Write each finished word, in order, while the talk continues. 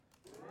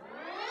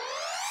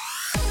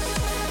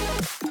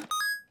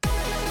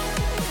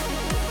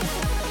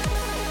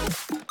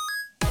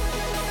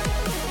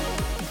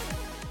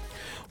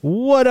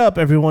What up,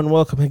 everyone?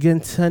 Welcome again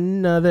to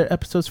another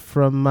episode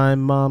from my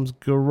mom's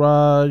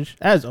garage.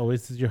 As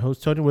always, this is your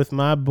host Tony with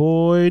my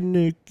boy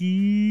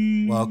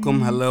Nikki.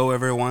 Welcome, hello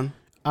everyone.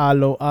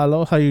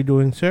 Alo. How you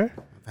doing, sir?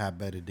 I've had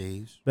better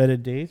days. Better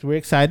days. We're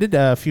excited.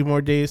 A few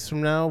more days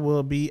from now,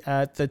 we'll be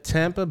at the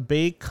Tampa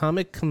Bay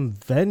Comic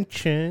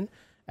Convention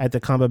at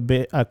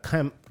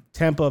the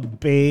Tampa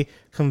Bay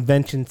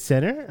Convention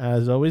Center.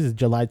 As always, it's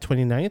July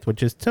 29th,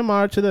 which is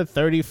tomorrow, to the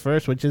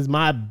 31st, which is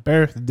my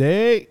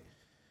birthday.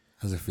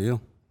 How's it feel?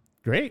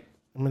 Great.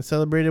 I'm going to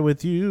celebrate it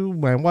with you,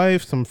 my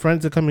wife, some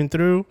friends are coming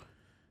through,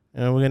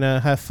 and we're going to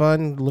have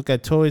fun, look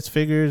at toys,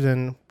 figures,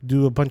 and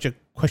do a bunch of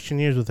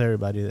questionnaires with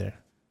everybody there.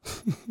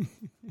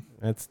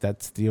 That's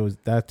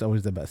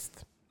always the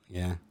best.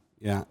 Yeah.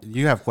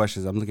 You have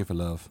questions. I'm looking for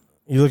love.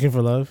 You looking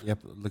for love? Yep,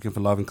 looking for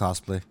love in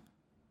cosplay.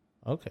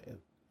 Okay.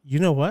 You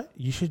know what?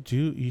 We should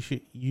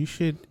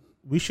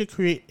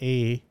create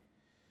a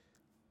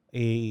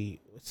cosplay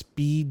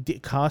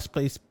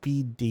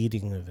speed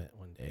dating event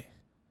one day.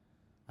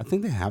 I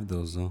think they have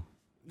those though.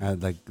 At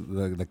like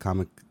the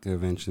comic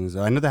conventions.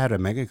 I know they had a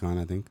MegaCon,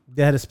 I think.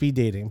 They had a speed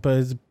dating, but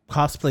it's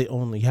cosplay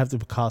only. You have to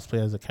cosplay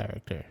as a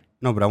character.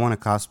 No, but I want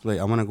to cosplay.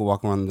 I want to go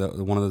walk around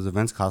one of those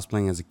events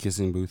cosplaying as a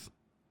kissing booth.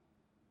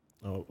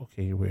 Oh,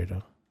 okay, you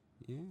weirdo.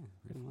 Yeah,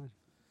 pretty much.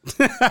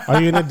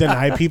 Are you gonna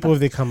deny people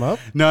if they come up?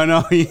 No,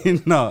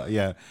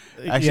 yeah.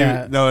 Actually,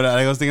 Yeah. no.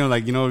 I was thinking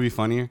like, you know what would be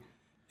funnier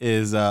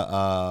is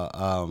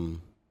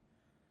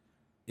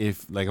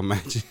if like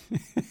imagine.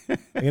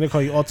 I'm gonna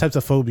call you all types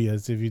of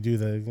phobias if you do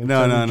that.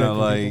 No.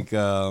 Like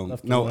no.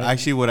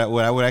 Actually, what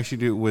I would actually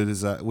do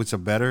which a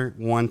better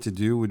one to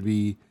do would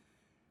be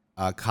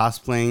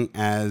cosplaying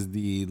as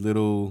the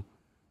little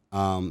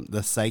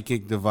the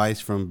psychic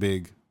device from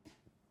Big.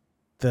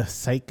 The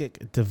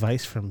psychic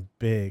device from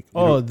Big.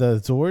 Oh, the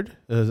Zord,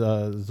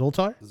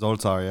 Zoltar.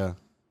 Zoltar, yeah.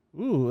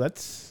 Ooh,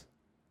 that's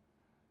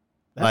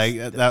like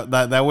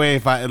that way.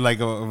 If I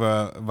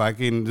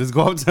can just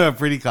go up to a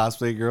pretty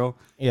cosplay girl,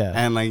 yeah,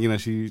 and like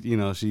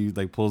she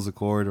like pulls the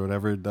cord or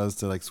whatever it does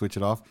to like switch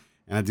it off,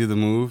 and I do the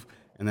move,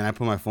 and then I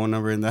put my phone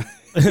number in there.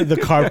 The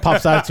card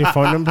pops out to your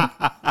phone number.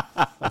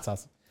 That's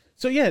awesome.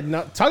 So yeah,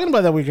 now talking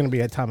about that, we're going to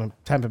be at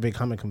Tampa Bay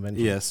Comic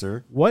Convention. Yes,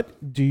 sir.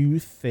 What do you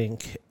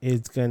think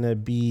is going to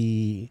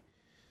be,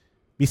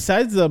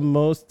 besides the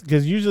most,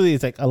 because usually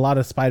it's like a lot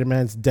of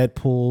Spider-Mans,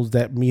 Deadpools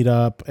that meet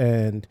up,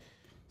 and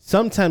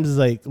sometimes it's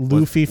like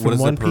Luffy from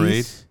One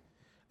Piece.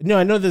 No,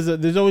 I know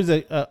there's always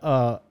a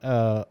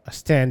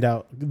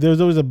standout. There's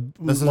always a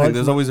That's the thing.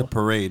 There's always a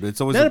parade. It's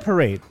always not a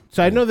parade.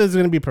 So I know there's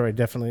going to be a parade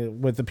definitely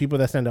with the people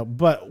that stand out.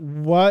 But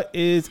what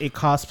is a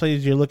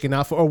cosplay you're looking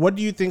out for, or what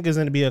do you think is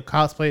going to be a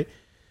cosplay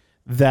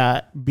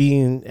that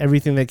being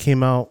everything that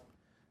came out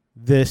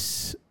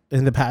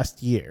in the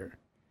past year?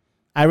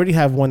 I already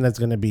have one that's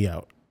going to be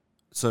out.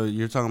 So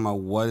you're talking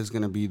about what is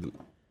going to be the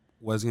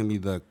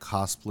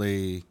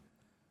cosplay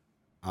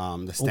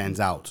that stands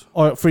out.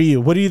 Or for you,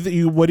 what are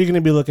you going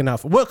to be looking out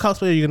for? What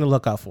cosplay are you going to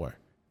look out for?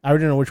 I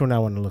already know which one I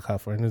want to look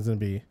out for, and it's going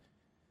to be.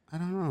 I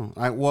don't know.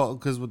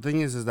 Because the thing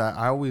is that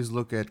I always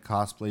look at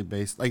cosplay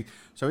based. Like,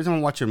 so every time I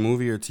watch a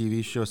movie or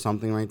TV show,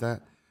 something like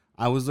that,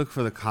 I always look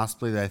for the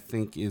cosplay that I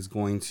think is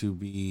going to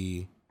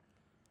be,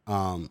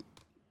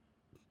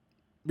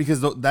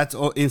 because that's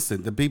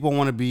instant. The people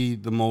want to be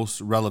the most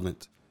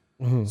relevant.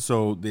 Mm-hmm.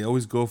 So they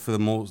always go for the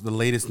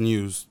latest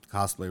news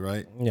cosplay,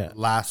 right? Yeah.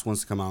 Last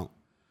ones to come out.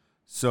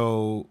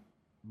 So,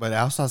 but it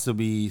also has to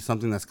be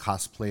something that's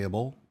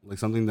cosplayable, like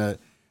something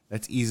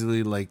that's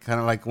easily like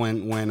kind of like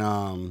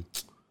when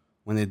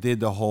they did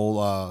the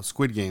whole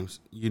Squid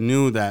Games, you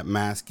knew that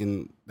mask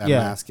and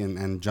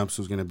jumpsuit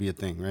was gonna be a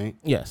thing, right?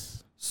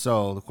 Yes.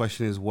 So the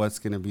question is, what's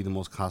gonna be the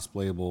most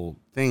cosplayable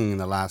thing in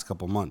the last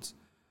couple months?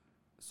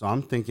 So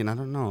I'm thinking, I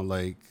don't know,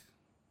 like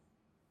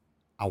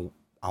I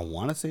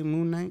want to say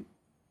Moon Knight.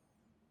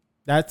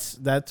 That's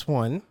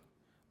one.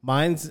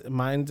 Mine's.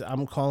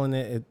 I'm calling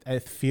it. I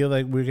feel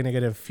like we're gonna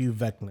get a few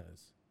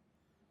Vecnas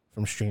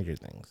from Stranger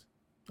Things.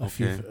 A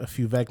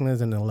few Vecnas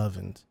and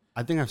 11s.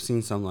 I think I've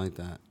seen something like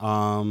that.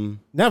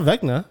 Not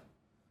Vecna.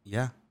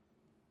 Yeah.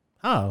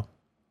 How?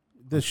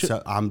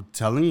 I'm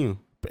telling you.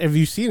 Have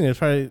you seen it? It's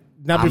probably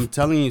not. I'm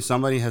telling you,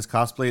 somebody has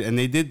cosplayed, and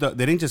they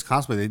didn't just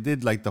cosplay. They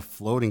did like the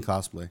floating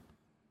cosplay.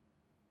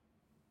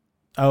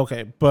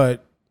 Okay,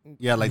 but.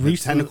 Yeah, like the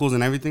tentacles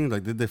and everything,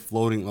 like they're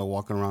floating, like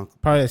walking around.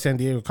 Probably at San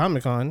Diego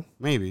Comic Con.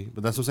 Maybe,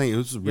 but that's what I'm saying. It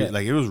was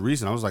it was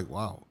recent. I was like,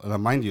 wow.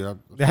 And mind you,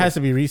 it has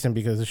to be recent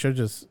because the show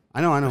just.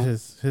 I know.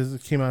 His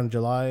came out in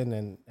July, and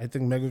then I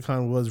think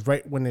MegaCon was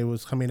right when it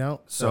was coming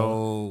out.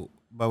 So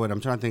but what I'm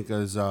trying to think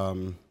is,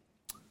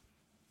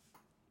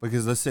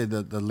 because let's say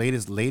the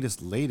latest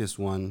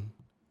one.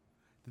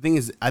 The thing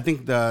is, I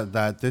think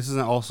that this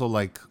isn't also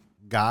like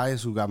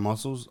guys who got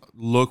muscles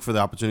look for the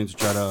opportunity to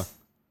try to.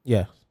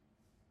 Yeah.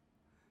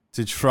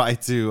 To try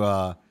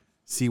to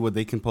see what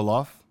they can pull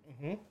off.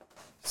 Mm-hmm.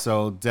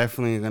 So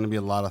definitely going to be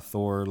a lot of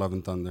Thor, Love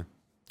and Thunder.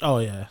 Oh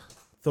yeah,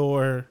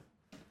 Thor.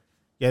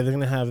 Yeah, they're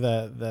gonna have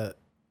that.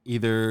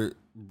 Either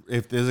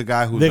if there's a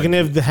guy who's they're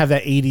gonna have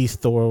that '80s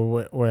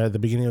Thor, where at the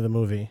beginning of the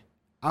movie.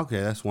 Okay,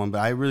 that's one. But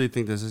I really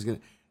think there's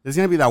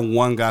gonna be that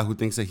one guy who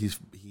thinks that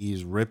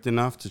he's ripped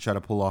enough to try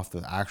to pull off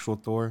the actual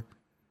Thor,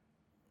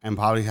 and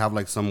probably have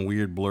like some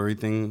weird blurry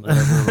thing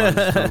whatever, around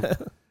his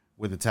throat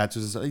with the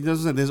tattoos and stuff. He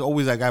doesn't. There's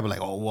always that guy, but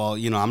like, oh well,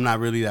 I'm not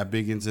really that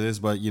big into this,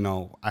 but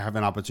I have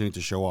an opportunity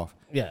to show off.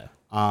 Yeah.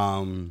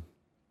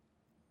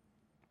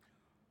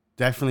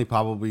 Definitely,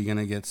 probably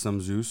gonna get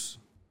some Zeus,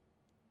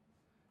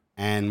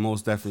 and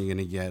most definitely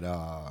gonna get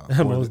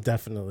most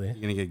definitely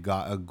you're gonna get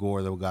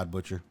Gore the God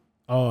Butcher.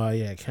 Oh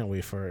yeah, I can't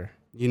wait for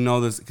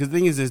this because the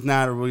thing is, there's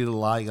not really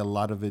like a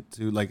lot of it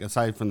too. Like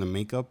aside from the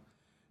makeup,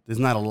 there's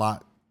not a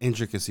lot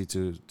intricacy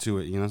to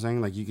it. You know what I'm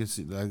saying? Like you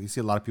see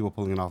a lot of people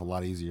pulling it off a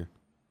lot easier.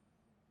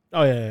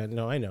 Oh yeah,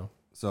 no, I know.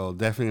 So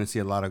definitely gonna see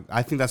a lot of.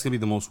 I think that's gonna be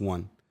the most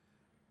one.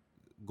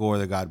 Gore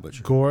the God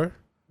Butcher. Gore,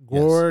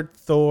 yes.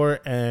 Thor,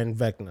 and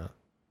Vecna.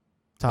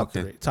 Top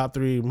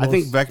three. I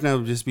think Vecna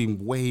would just be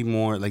way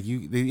more like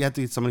you have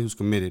to get somebody who's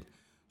committed.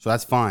 So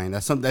that's fine.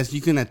 That's something that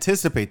you can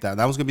anticipate that.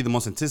 That was gonna be the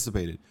most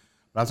anticipated.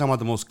 But I'm talking about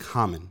the most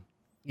common.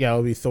 Yeah, it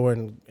would be Thor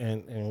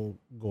and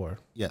Gore.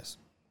 Yes.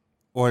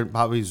 Or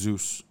probably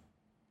Zeus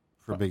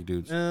for big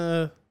dudes.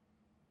 You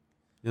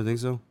don't think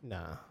so?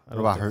 Nah. What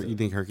about you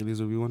think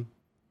Hercules would be one?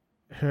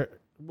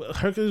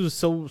 Hercules was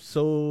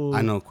so.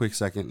 I know. Quick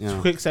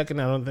second. Quick second.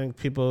 I don't think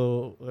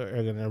people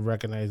are gonna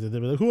recognize it.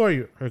 They'll be like, "Who are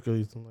you,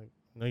 Hercules?" I'm like,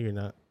 "No, you're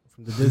not."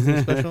 From the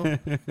Disney special.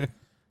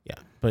 Yeah,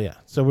 but yeah.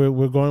 So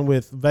we're going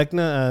with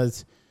Vecna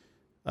as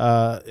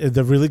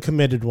the really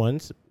committed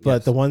ones, but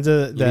yes. The ones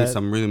that you need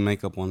some really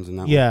makeup ones in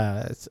that.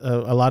 Yeah, it's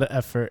a lot of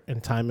effort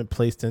and time and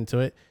placed into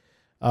it.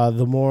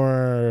 The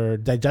more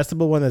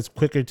digestible one that's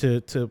quicker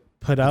to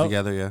put out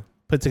together, yeah.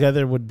 Put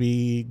together would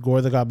be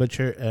Gore the God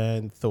Butcher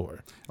and Thor.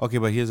 Okay,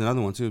 but here's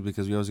another one too,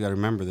 because we always got to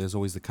remember there's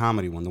always the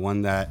comedy one, the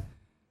one that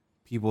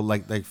people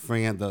like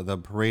bring the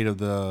parade of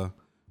the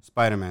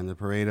Spider-Man, the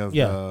parade of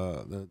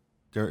the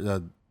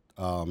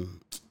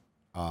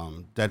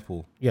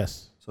Deadpool.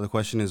 Yes. So the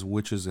question is,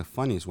 which is the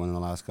funniest one in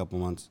the last couple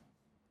months?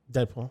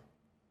 Deadpool.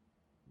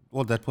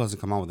 Well, Deadpool hasn't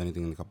come out with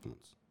anything in a couple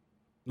months.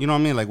 You know what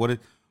I mean? Like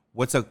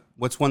what's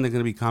one that's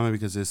gonna be common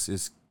because this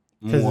is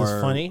more it's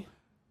funny.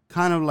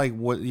 Kind of like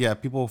what? Yeah,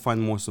 people will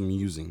find more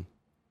amusing.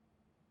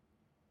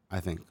 I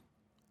think.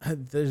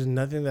 There's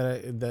nothing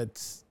that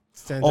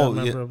stands out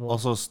memorable. Yeah.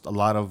 Also, a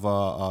lot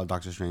of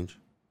Doctor Strange.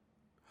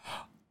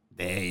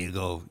 There you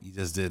go. You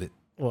just did it.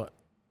 What?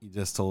 You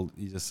just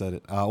said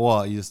it.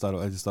 I just thought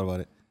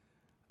about it.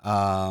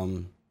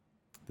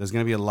 There's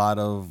gonna be a lot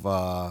of,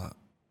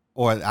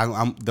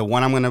 I'm the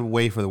one I'm gonna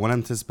wait for, the one I'm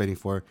anticipating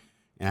for,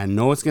 and I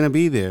know it's gonna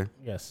be there.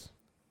 Yes.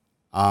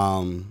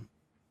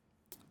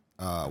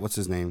 What's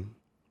his name?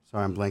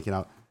 Sorry, I'm blanking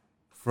out.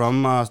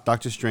 From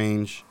Doctor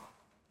Strange,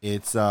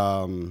 it's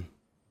Black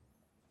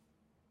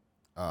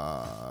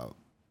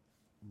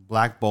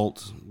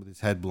Bolt with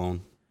his head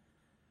blown.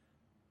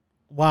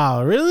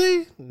 Wow,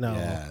 really? No.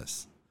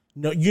 Yes.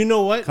 No, you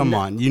know what? Come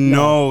on,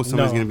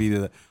 somebody's gonna be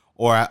there,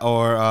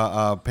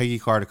 or Peggy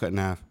Carter cut in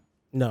half.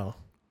 No,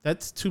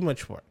 that's too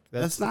much work.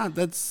 That's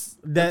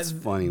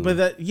funny. But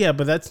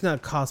that's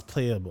not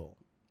cosplayable.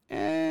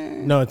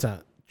 No, it's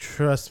not.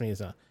 Trust me,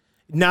 it's not.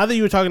 Now that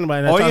you were talking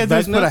about it, all you have to do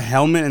is put a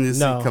helmet and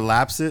just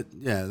collapse it.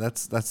 Yeah,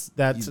 that's you're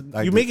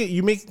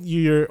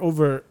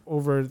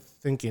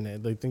overthinking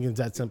it. Like thinking it's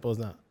that simple. It's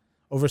not.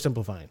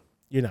 Oversimplifying.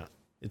 You're not.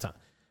 It's not.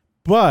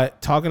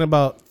 But talking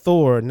about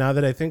Thor, now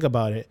that I think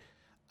about it,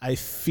 I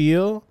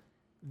feel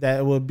that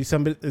it will be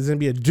somebody. There's gonna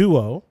be a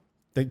duo.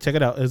 Check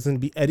it out. It's gonna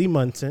be Eddie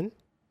Munson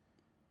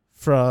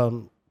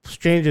from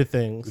Stranger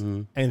Things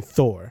and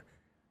Thor,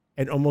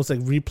 and almost like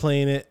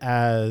replaying it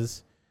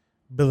as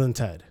Bill and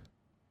Ted.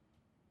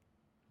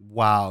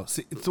 Wow.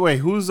 See, wait,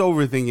 who's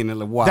overthinking it?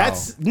 Like, wow.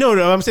 That's no.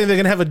 I'm saying they're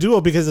gonna have a duo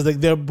because it's like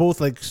they're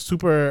both like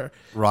super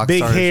rock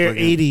big hair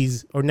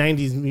 80s or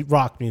 90s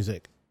rock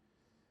music.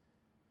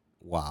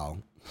 Wow.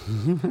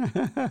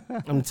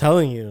 I'm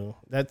telling you,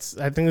 I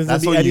think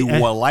that's what you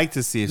would like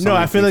to see. No,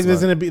 I feel like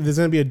there's gonna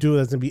be a duo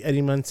that's gonna be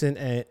Eddie Munson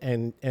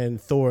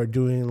and Thor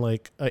doing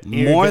like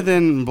more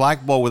than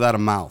Black Bolt without a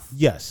mouth.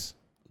 Yes.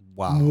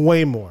 Wow.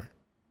 Way more.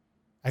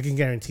 I can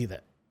guarantee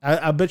that.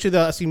 I bet you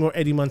that I see more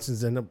Eddie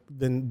Munsons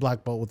than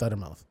Black Bolt without a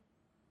mouth.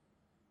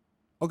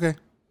 Okay.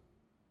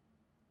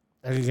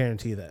 I can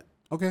guarantee that.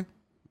 Okay.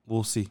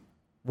 We'll see.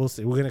 We're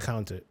gonna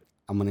count it.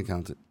 I'm gonna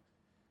count it.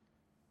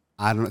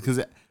 I don't know, because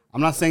I'm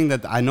not saying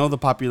that I know the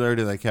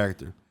popularity of that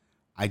character.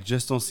 I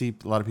just don't see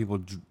a lot of people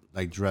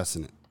like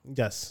dressing it.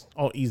 Yes.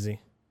 All easy.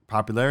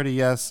 Popularity,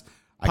 yes.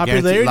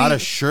 Popularity, a lot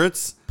of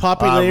shirts,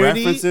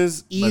 popularity,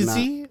 references,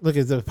 easy. Look,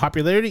 it's the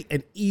popularity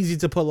and easy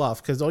to pull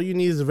off because all you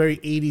need is a very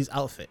 80s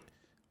outfit.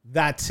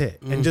 That's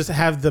it, and just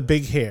have the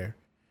big hair,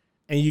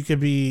 and you could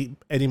be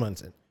Eddie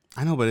Munson.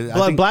 I know, but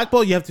I think Black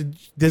Bolt, you have to.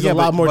 There's a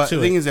lot more to it. The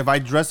thing is, if I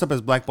dress up as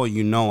Black Bolt,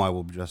 I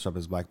will dress up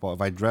as Black Bolt.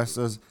 If I dress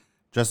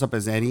up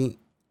as Eddie,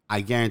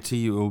 I guarantee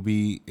you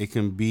it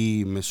can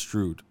be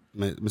misconstrued.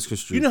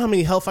 You know how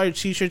many Hellfire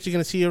t-shirts you're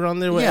gonna see around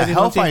there? With Eddie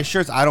Hellfire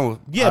shirts. I don't.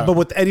 Yeah, but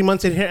with Eddie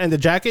Munson hair and the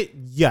jacket,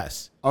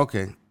 yes.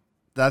 Okay,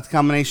 that's the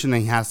combination that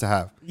he has to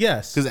have.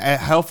 Yes. Because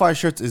Hellfire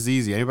shirts is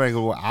easy. Anybody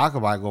go, I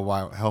could buy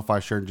a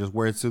Hellfire shirt and just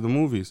wear it to the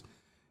movies.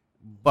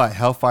 But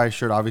Hellfire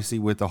shirt, obviously,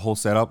 with the whole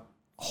setup,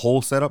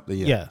 then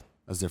yeah,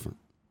 that's different.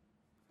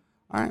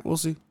 All right, we'll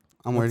see.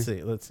 I'm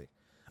ready. Let's see.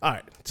 All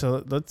right,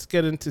 so let's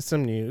get into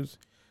some news.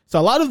 So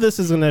a lot of this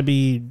is going to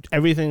be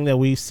everything that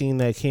we've seen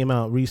that came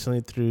out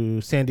recently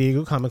through San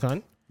Diego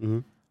Comic-Con. Mm-hmm.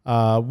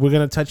 We're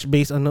going to touch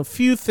base on a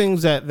few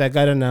things that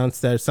got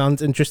announced that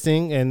sounds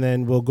interesting, and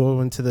then we'll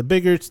go into the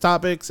bigger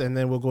topics, and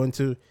then we'll go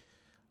into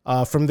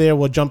from there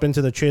we'll jump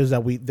into the trailers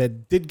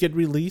that did get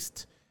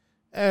released,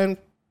 and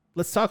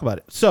let's talk about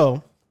it.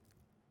 So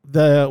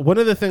one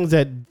of the things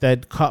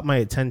that caught my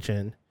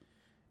attention,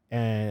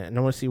 and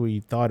I want to see what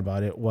you thought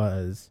about it,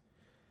 was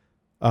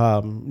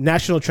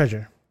National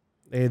Treasure.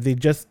 They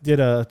just did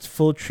a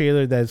full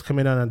trailer that is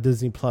coming out on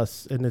Disney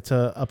Plus, and it's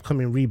a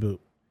upcoming reboot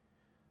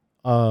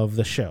of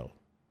the show.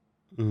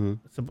 Mm-hmm.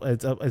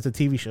 It's a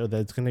TV show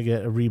that's going to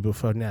get a reboot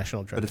for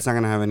National Treasure. But it's not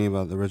going to have any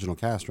of the original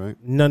cast, right?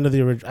 None of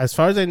the original. As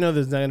far as I know,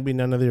 there's not going to be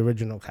none of the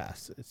original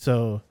cast.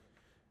 So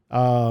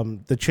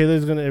the trailer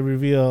is going to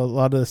reveal a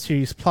lot of the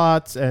series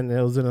plots, and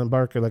it was going to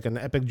embark like an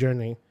epic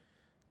journey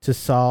to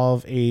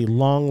solve a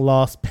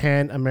long-lost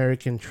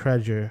Pan-American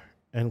treasure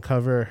and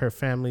cover her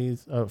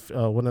family's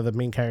one of the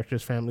main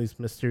characters' family's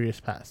mysterious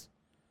past.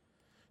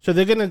 So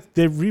they're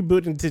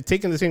rebooting,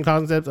 taking the same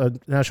concept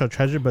of National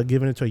Treasure, but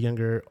giving it to a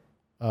younger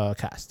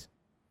cast.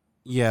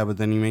 Yeah, but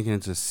then you make it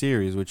into a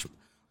series, which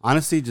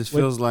honestly just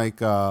feels like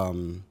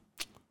what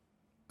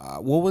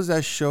was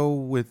that show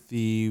with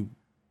the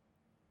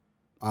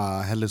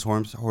Headless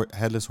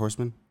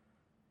Horseman?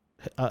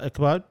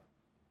 Ichabod?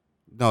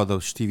 No, the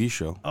TV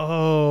show.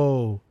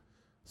 Oh,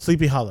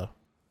 Sleepy Hollow.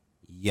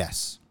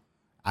 Yes.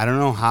 I don't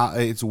know how.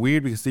 It's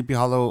weird because Sleepy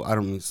Hollow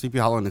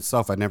in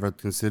itself, I never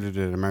considered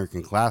it an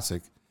American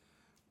classic.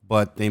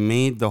 But they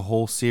made the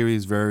whole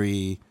series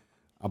very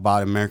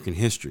about American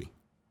history.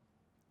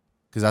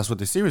 Because that's what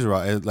the series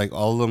was about. Like,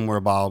 all of them were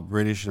about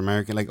British and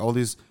American. Like, all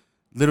these,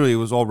 literally, it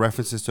was all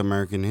references to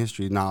American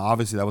history. Now,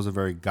 obviously, that was a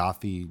very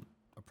gothy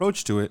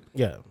approach to it.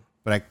 Yeah.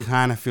 But it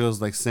kind of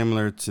feels like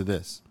similar to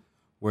this,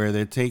 where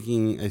they're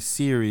taking a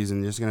series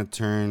and they're just going to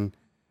turn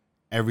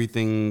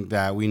everything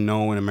that we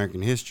know in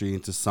American history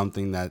into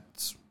something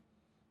that's,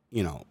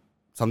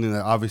 something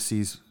that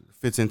obviously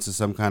fits into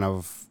some kind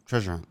of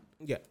treasure hunt.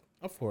 Yeah.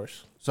 Of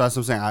course. So that's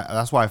what I'm saying.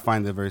 That's why I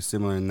find it very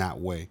similar in that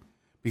way.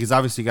 Because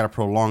obviously you got to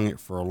prolong it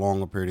for a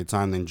longer period of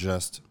time than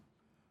just,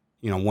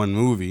 one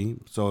movie.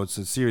 So it's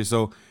a series.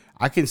 So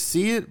I can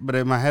see it, but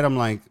in my head I'm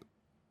like,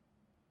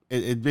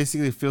 it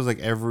basically feels like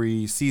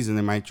every season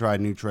they might try a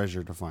new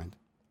treasure to find.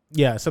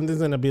 Yeah, something's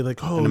going to be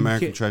like, an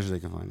American treasure they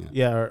can find,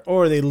 Yeah,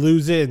 or they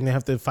lose it and they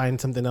have to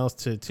find something else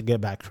to get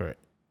back for it.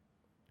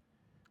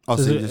 Oh,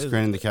 so you're just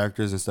creating the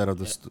characters instead of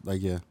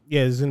Yeah,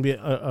 there's going to be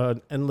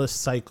an endless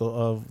cycle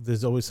of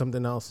there's always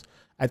something else.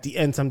 At the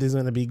end, something's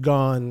going to be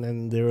gone,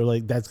 and they were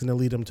like, that's going to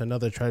lead them to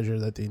another treasure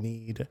that they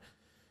need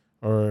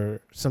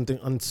or something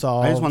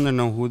unsolved. I just want to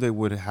know who they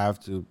would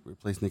have to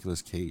replace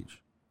Nicolas Cage.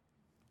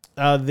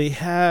 They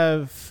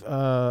have,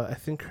 I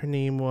think her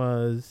name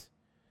was...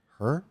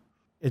 Her?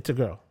 It's a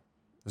girl.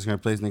 It's going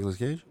to replace Nicolas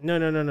Cage?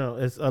 No.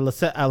 It's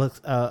Lisette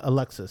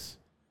Alexis.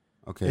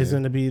 Okay. Is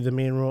going to be the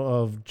main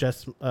role of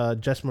Jess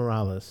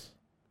Morales.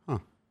 Huh.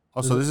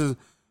 Oh, so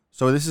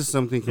this is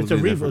something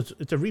completely different.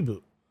 It's a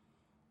reboot.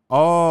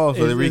 Oh,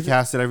 so they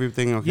recasted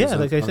everything? Okay, yeah,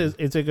 like I said,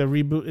 it's like a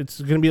reboot.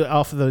 It's going to be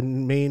off of the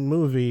main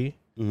movie,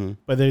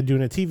 but they're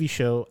doing a TV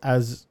show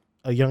as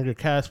a younger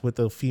cast with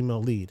a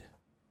female lead.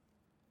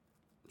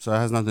 So that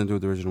has nothing to do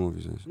with the original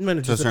movies?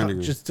 No, just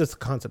the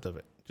concept of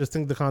it. Just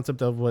think the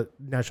concept of what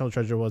National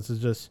Treasure was is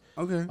just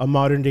a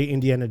modern day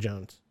Indiana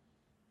Jones.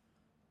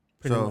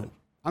 Pretty much.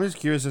 I'm just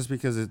curious just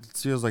because it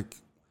feels like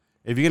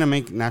if you're going to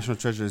make National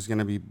Treasure, it's going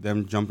to be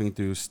them jumping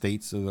through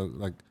states. So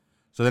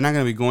they're not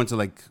going to be going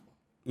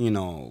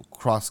to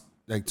cross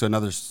to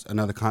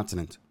another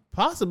continent.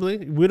 Possibly.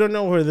 We don't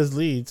know where this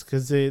leads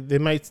because they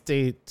might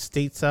stay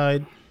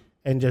stateside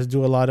and just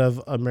do a lot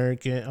of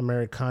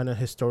Americana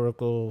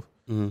historical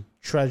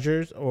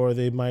treasures, or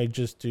they might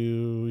just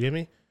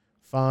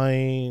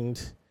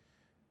find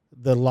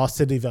the lost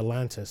city of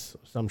Atlantis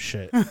or some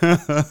shit. We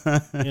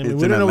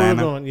don't know where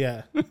we're going.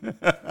 Yeah.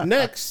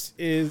 Next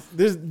is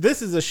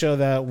this is a show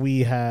that we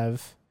haven't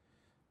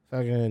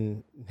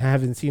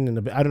seen in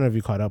a bit. I don't know if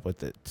you caught up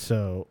with it.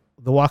 So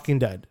The Walking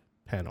Dead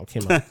panel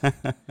came up,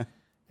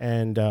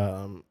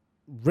 and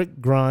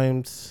Rick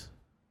Grimes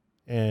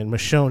and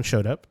Michonne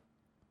showed up.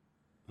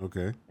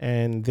 Okay.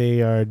 And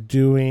they are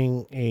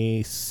doing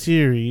a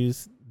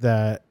series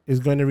that is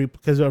going to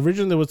because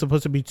originally there was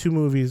supposed to be 2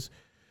 movies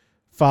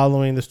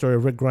following the story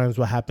of Rick Grimes,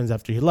 what happens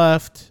after he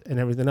left, and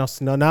everything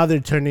else. Now they're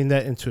turning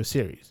that into a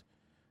series.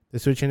 They're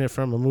switching it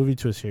from a movie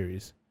to a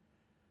series.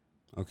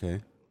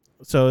 Okay.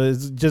 So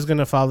it's just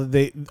gonna follow.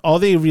 All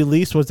they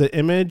released was the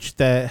image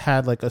that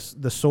had like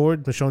the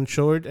sword, Michonne's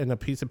sword, and a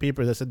piece of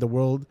paper that said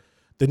the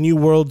new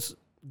world's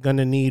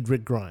gonna need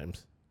Rick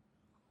Grimes.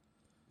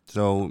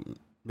 So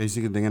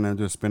Basically, they're gonna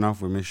do a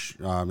spinoff where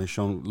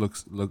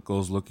Michonne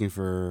goes looking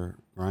for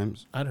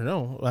Grimes. I don't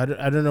know. I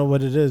don't know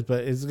what it is,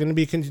 but it's going to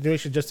be a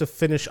continuation just to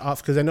finish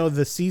off because I know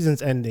the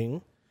season's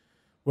ending.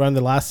 We're on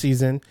the last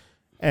season,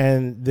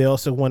 and they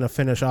also want to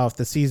finish off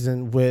the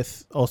season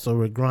with also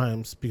Rick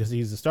Grimes because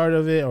he's the start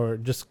of it, or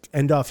just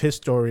end off his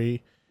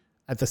story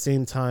at the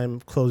same time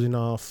closing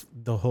off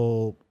the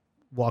whole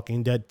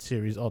Walking Dead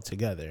series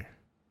altogether.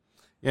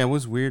 Yeah, it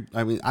was weird.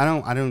 I mean,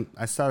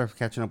 I started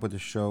catching up with the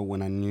show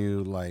when I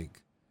knew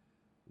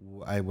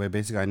where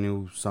I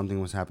knew something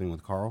was happening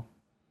with Carl.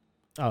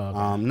 Oh,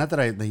 okay. Not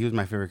that he was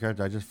my favorite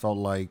character. I just felt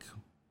like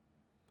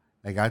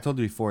I told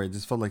you before, it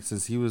just felt like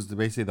since he was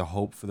basically the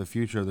hope for the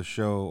future of the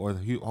show, or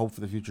the hope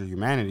for the future of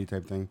humanity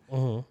type thing,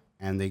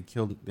 and they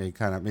killed him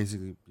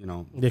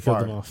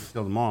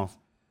off.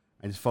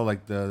 I just felt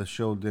like the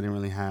show didn't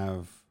really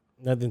have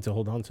nothing to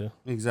hold on to.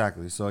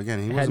 Exactly. So again,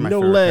 he It wasn't had my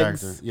no favorite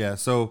legs. character. Yeah.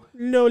 So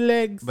No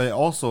legs. but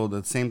also at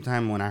the same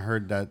time when I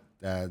heard that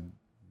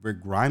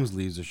Rick Grimes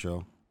leaves the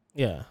show,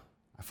 Yeah.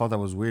 I felt that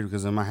was weird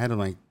because in my head I'm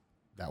like,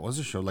 that was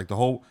the show. Like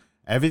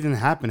everything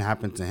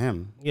happened to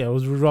him. Yeah, it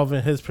was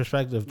revolving his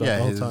perspective the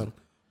whole time.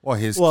 Well,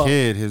 his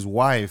kid, his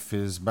wife,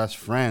 his best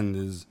friend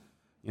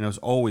it's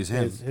always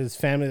him. His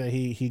family that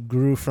he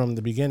grew from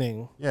the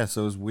beginning. Yeah,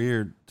 so it's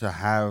weird to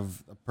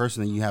have a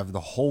person that you have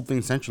the whole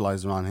thing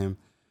centralized around him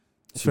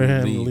For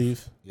him to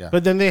leave. Yeah.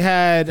 But then they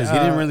had... Because he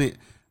didn't really...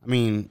 I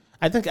mean...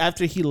 I think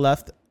after he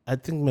left, I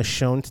think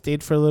Michonne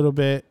stayed for a little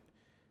bit.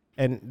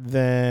 And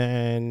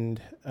then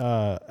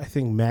I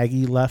think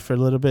Maggie left for a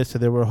little bit. So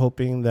they were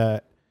hoping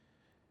that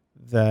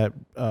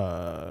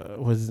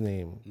what's his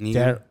name?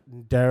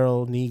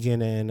 Daryl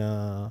Negan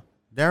and...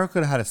 Daryl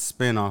could have had a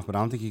spin-off, but I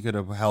don't think he could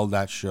have held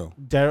that show.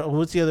 Daryl,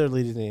 what's the other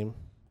lady's name?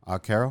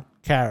 Carol?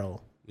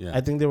 Carol. Yeah.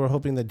 I think they were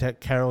hoping that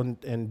Carol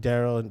and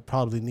Daryl and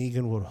probably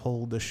Negan would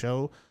hold the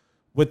show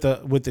with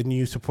the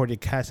new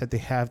supported cast that they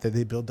have that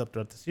they build up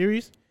throughout the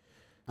series.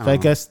 So I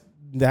guess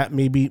that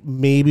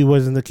maybe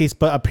wasn't the case,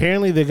 but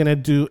apparently they're gonna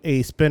do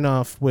a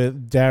spinoff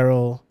with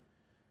Daryl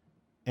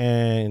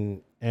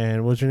and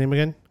what's her name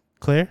again?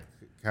 Claire?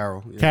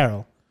 Carol. Yeah.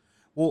 Carol.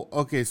 Well,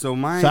 okay, so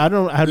I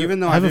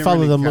haven't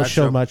followed the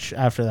show much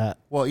after that.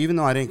 Well, even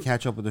though I didn't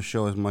catch up with the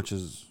show as much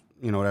as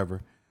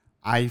whatever,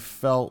 I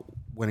felt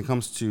when it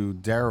comes to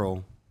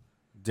Daryl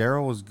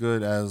was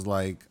good as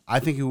I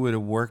think he would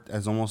have worked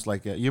as almost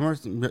like do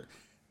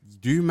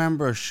you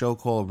remember a show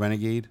called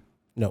Renegade?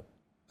 No.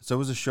 So it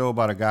was a show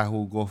about a guy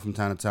who would go from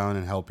town to town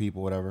and help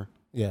people, whatever.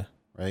 Yeah.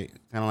 Right?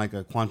 Kind of like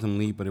a Quantum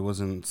Leap, but it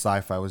wasn't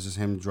sci-fi. It was just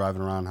him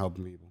driving around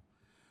helping people.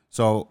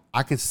 So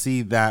I can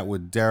see that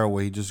with Daryl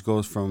where he just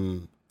goes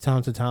from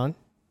town to town,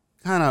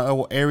 kind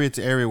of area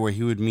to area where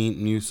he would meet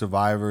new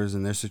survivors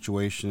and their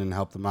situation and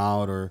help them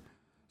out or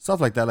stuff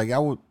like that.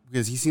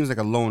 Because he seems like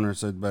a loner.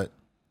 So, but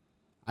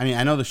I mean,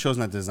 I know the show's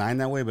not designed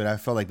that way, but I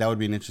felt like that would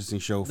be an interesting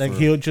show.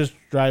 He'll just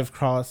drive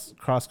cross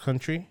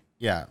country.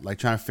 Yeah,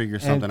 trying to figure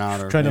something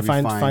out or trying to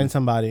find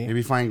somebody.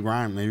 Maybe find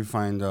Grime. Maybe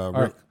find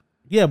Rick.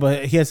 Yeah,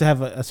 but he has to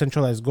have a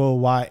centralized goal.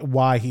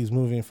 Why he's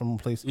moving from a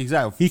place?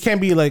 Exactly. He can't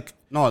be like.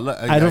 No,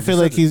 I don't feel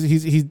like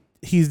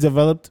he's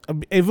developed.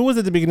 If it was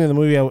at the beginning of the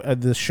movie, at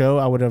the show,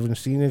 I would have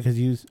seen it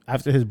because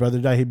after his brother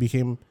died,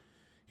 he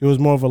was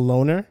more of a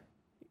loner.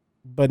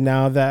 But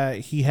now that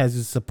he has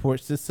his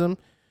support system,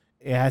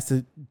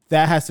 that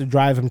has to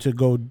drive him to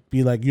go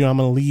be like, I'm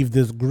gonna leave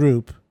this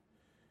group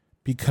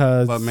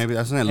because. But maybe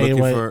that's not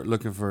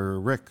looking for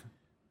Rick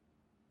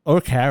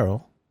or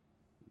Carol.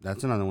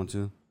 That's another one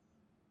too.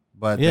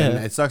 But then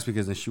it sucks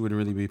because then she wouldn't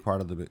really be part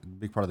of the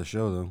big part of the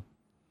show though.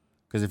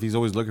 Because if he's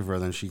always looking for her,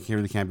 then she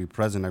really can't be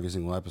present every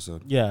single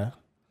episode. Yeah.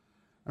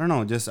 I don't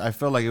know. Just I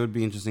felt like it would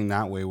be interesting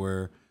that way,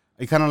 where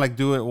it kind of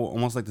do it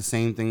almost like the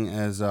same thing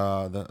as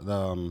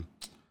what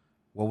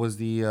was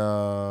the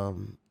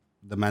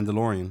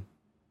Mandalorian?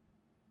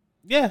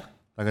 Yeah.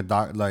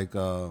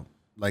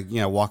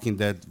 Walking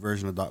Dead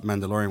version of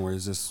Mandalorian, where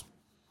it's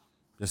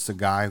just a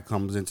guy who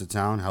comes into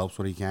town, helps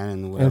what he can,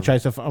 and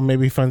tries to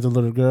maybe finds a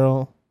little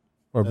girl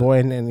or boy,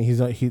 and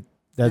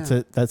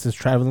that's his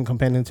traveling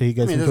companion until he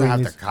gets. He doesn't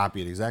have to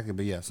copy it exactly,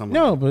 but yeah,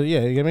 but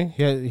yeah, you get me.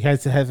 He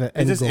has to have an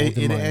end goal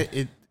in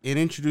mind. It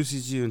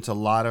introduces you into a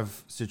lot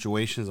of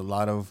situations,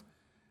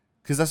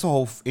 because that's the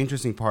whole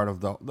interesting part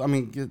of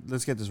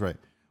let's get this right.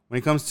 When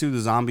it comes to the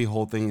zombie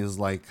whole thing, is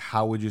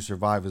how would you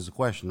survive is a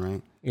question,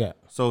 right? Yeah.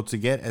 So to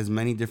get as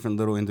many different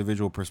little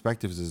individual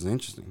perspectives is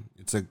interesting.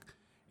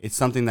 It's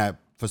something that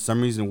for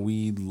some reason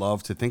we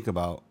love to think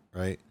about,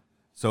 right?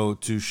 So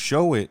to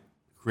show it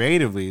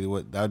creatively,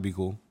 that would be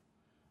cool.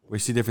 We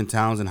see different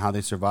towns and how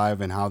they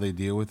survive and how they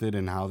deal with it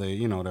and how they,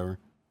 whatever.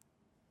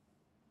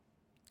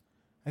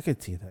 I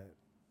could see that.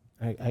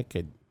 I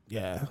could,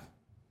 yeah.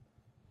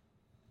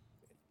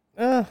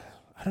 I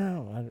don't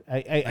know.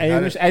 I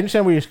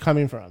understand where you're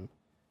coming from,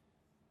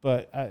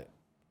 but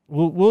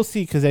we'll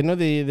see because I know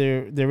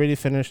they're already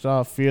finished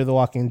off Fear the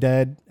Walking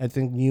Dead. I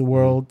think New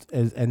World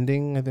is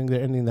ending. I think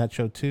they're ending that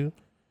show too.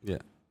 Yeah.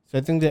 So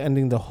I think they're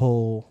ending the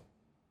whole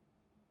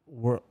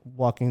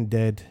Walking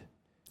Dead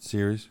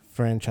series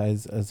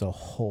franchise as a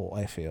whole.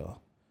 I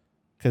feel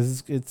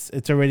because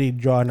it's already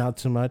drawn out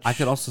too much. I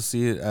could also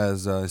see it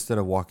as instead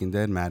of Walking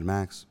Dead, Mad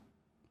Max.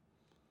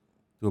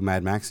 Do a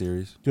Mad Max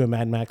series. Do a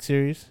Mad Max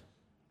series.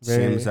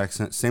 Same exact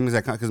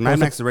because Mad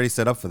Max is already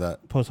set up for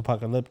that.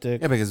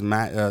 Post-apocalyptic. Yeah, because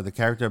the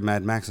character of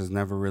Mad Max has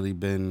never really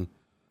been.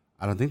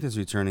 I don't think there's a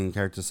returning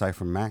character aside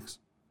from Max,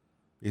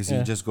 because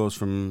he just goes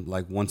from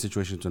like one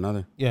situation to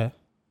another. Yeah.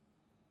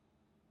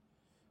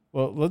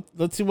 Well,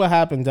 let's see what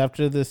happens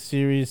after this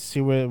series.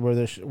 See where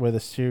the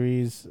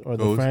series or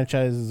the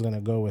franchise is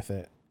gonna go with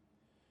it.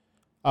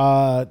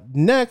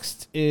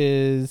 Next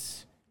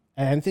is,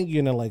 and I think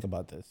you're gonna like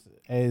about this,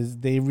 is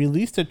they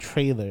released a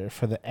trailer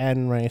for the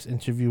Anne Rice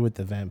Interview with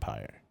the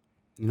Vampire.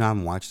 You know, I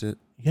haven't watched it.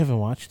 You haven't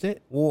watched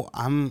it? Well,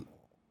 I'm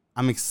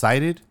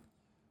excited,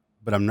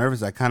 but I'm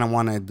nervous. I kind of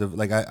want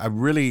to I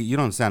really, you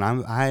don't understand.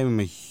 I am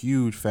a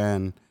huge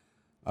fan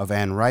of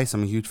Anne Rice.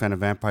 I'm a huge fan of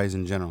vampires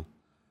in general.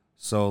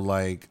 So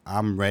like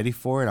I'm ready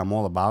for it. I'm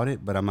all about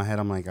it. But in my head,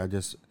 I'm like I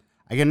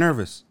get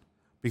nervous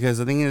because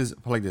the thing is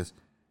like this.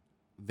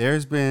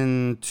 There's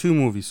been 2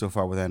 movies so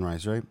far with Anne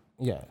Rice, right?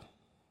 Yeah.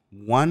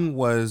 One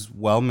was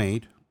well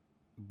made,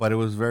 but it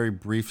was a very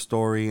brief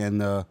story, and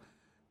the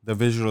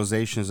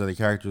visualizations of the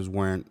characters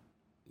weren't,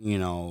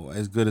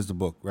 as good as the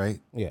book, right?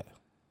 Yeah.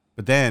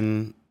 But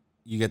then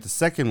you get the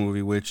second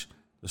movie, which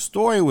the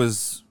story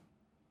was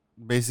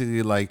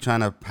basically like trying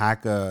to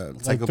pack a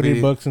encyclopedia, like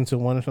 3 books into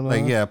one or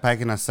something.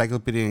 Packing a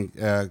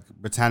Encyclopedia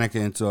Britannica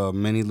into a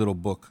mini little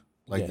book.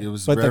 It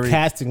was. But the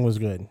casting was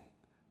good.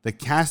 The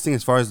casting,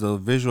 as far as the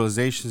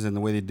visualizations and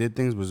the way they did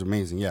things, was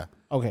amazing. Yeah.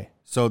 Okay.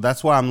 So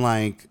that's why I'm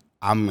like,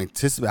 I'm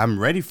anticipating. I'm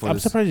ready for this. I'm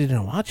surprised you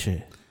didn't watch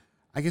it.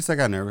 I guess I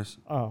got nervous.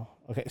 Oh,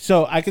 okay.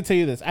 So I can tell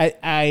you this.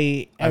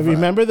 I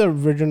remember the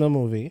original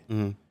movie,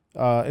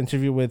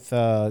 interview with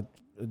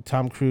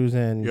Tom Cruise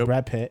and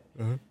Brad Pitt,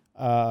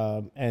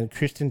 and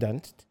Kristen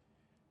Dunst.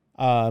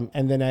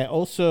 And then I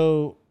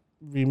also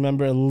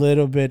remember a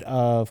little bit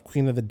of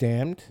Queen of the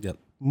Damned. Yep.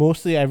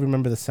 Mostly I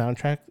remember the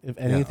soundtrack, if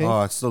anything. Yeah. Oh,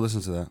 I still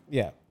listen to that.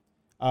 Yeah.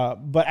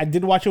 But I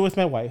did watch it with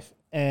my wife,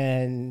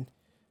 and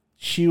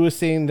she was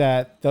saying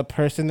that the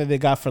person that they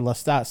got for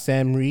Lestat,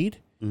 Sam Reed,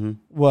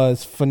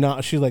 was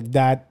phenomenal. She's like,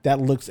 that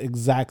looks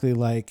exactly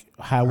like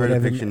how her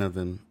depiction of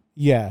him.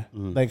 Yeah,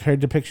 like her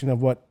depiction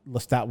of what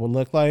Lestat would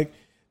look like.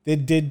 They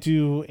did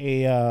do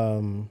a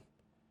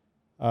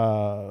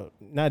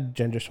not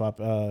gender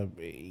swap, a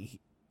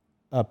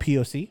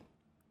POC,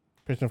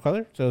 person of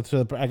color.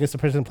 So I guess the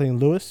person playing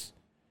Lewis,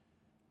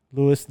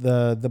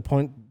 the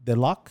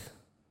lock.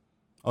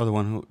 Oh, the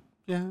one who.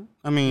 Yeah,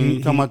 I mean,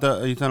 you talking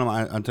about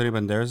Antonio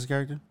Banderas'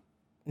 character?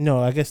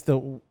 No, I guess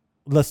the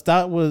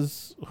Lestat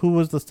was, who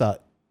was Lestat?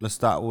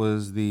 Lestat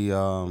was the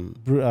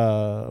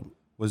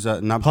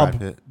not Brad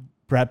Pitt?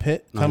 Brad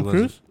Pitt, no, Tom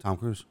Cruise. Tom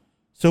Cruise.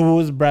 So what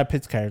was Brad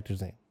Pitt's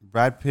character's name?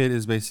 Brad Pitt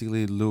is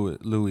basically Louis,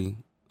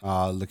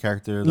 the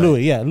character.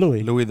 Louis,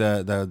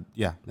 that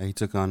he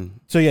took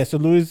on. So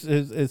Louis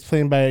is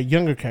played by a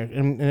younger character,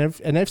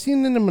 and I've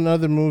seen him in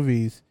other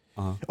movies.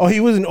 Oh, he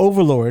was an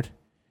Overlord.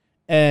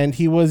 And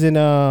he was in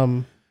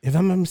if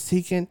I'm not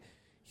mistaken,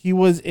 he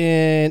was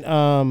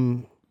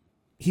in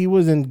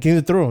Game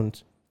of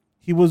Thrones.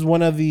 He was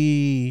one of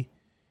the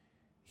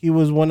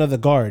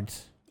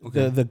guards.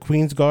 Okay. The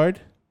Queen's Guard.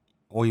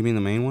 Oh, you mean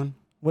the main one?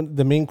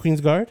 The main Queen's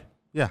Guard?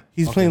 Yeah.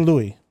 He's playing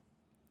Louis.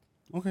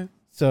 Okay.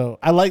 So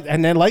I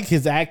like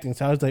his acting.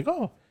 So I was like,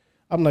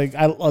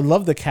 I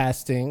love the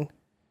casting.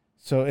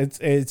 So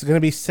it's gonna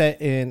be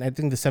set in, I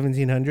think, the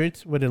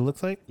 1700s. What it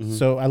looks like. Mm-hmm.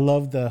 So I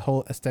love the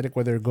whole aesthetic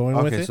where they're going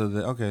with it. So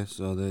they're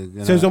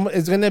gonna. So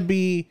it's gonna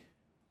be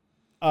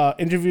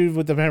interviewed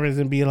with the vampires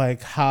and be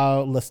like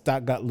how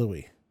Lestat got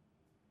Louis,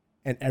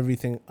 and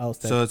everything else.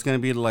 So it's gonna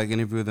be like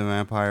Interview with the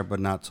Vampire, but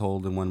not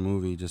told in one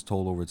movie, just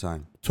told over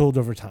time.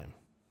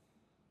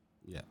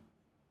 Yeah,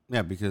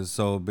 yeah, because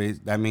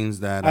that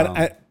means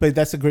that. But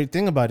that's the great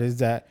thing about it, is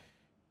that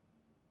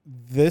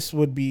this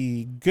would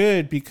be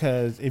good,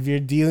 because if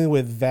you're dealing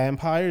with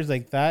vampires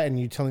like that and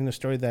you're telling the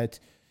story that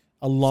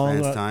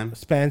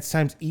spans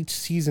times, each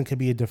season could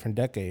be a different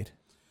decade.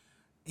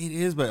 It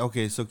is, but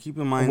okay, so keep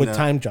in mind with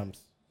time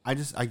jumps. I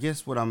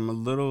guess what I'm a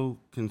little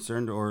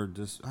concerned, or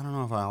just I don't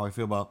know how I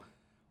feel about,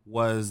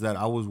 was that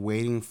I was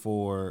waiting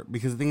for,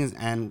 because the thing is,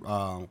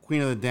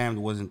 Queen of the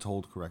Damned wasn't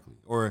told correctly,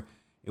 or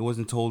it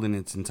wasn't told in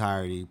its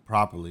entirety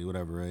properly,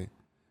 whatever, right?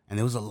 And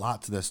there was a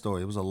lot to that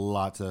story.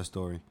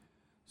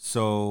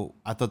 So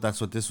I thought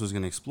that's what this was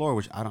going to explore,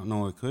 which I don't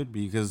know it could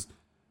be, because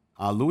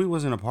Louis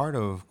wasn't a part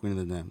of Queen of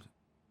the Damned.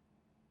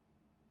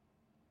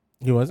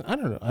 He wasn't? I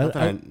don't know.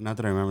 Not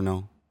that I remember.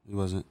 No, he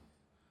wasn't.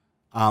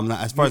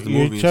 As far as the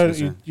movie is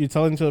concerned. You're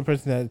telling to the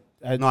person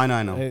that... No,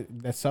 I know.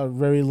 That saw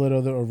very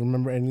little or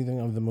remember anything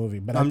of the movie.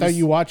 But I thought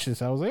you watched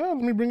this. I was like, let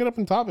me bring it up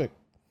in topic.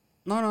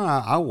 No,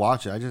 I'll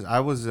watch it.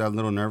 I was a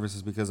little nervous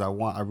just because I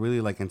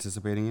really like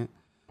anticipating it.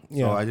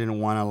 So I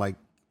didn't want to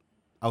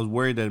I was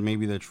worried that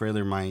maybe the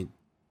trailer might,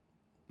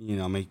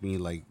 make me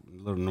like a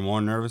little more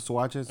nervous to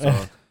watch it. So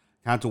I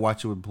had to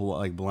watch it with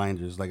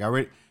blinders.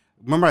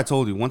 Remember I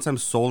told you, once I'm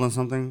sold on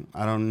something,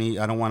 I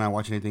don't want to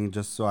watch anything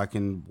just so I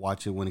can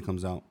watch it when it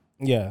comes out.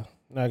 Yeah.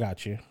 I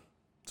got you.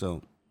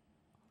 So,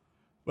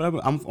 but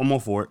I'm all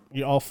for it.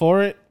 You all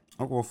for it?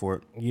 I'll go for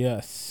it.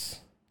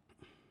 Yes.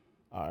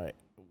 All right.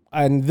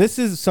 And this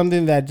is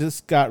something that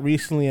just got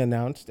recently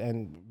announced.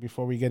 And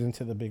before we get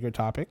into the bigger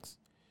topics,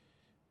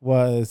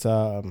 was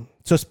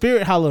so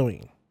Spirit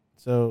Halloween.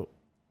 So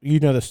you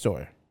know the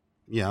store,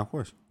 Yeah, of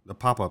course. The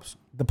pop-ups.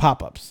 the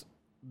pop-ups.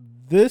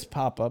 This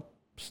pop-up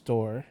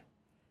store,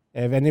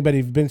 if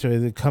anybody's been to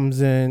it, it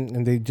comes in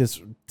and they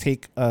just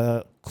take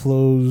a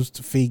closed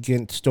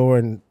vacant store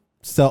and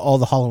sell all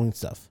the Halloween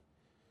stuff.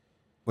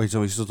 Wait,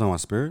 so we still talking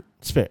about Spirit?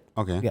 Spirit.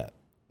 Okay. Yeah.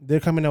 They're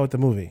coming out with a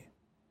movie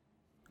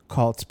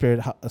called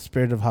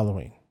Spirit of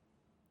Halloween.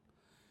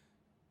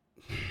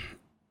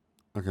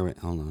 Okay, wait,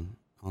 hold on.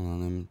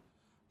 I'm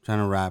trying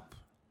to wrap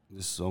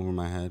this over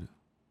my head.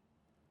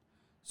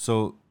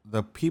 So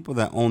the people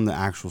that own the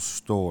actual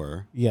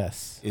store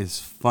Yes. is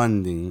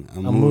funding a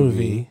A movie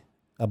movie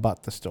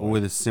about the store.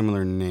 with a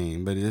similar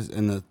name, but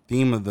and the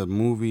theme of the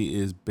movie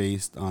is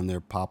based on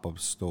their pop-up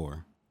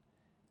store.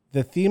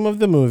 The theme of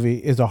the movie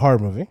is a horror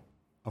movie,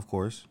 Of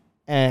course.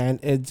 and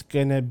it's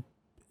gonna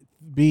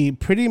be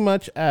pretty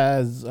much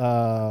as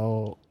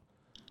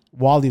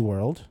Wally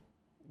World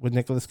with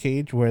Nicolas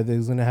Cage, where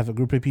there's gonna have a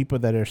group of people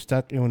that are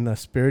stuck in a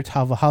Spirit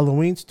of a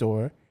Halloween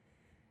store,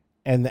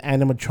 and the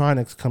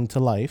animatronics come to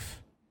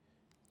life,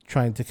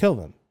 trying to kill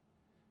them.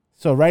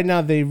 So right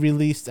now they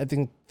released, I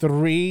think,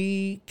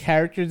 3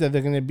 characters that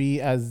they're gonna be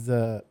as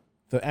the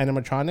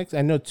animatronics.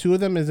 I know 2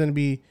 of them is gonna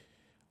be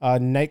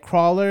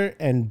Nightcrawler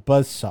and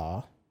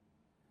Buzzsaw.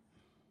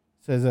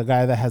 So there's a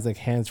guy that has like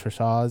hands for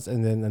saws,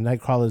 and then the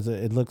Nightcrawler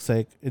it looks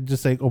like it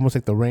just like almost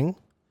like the Ring,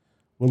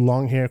 with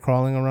long hair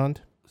crawling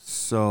around.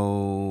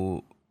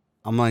 So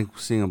I'm like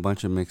seeing a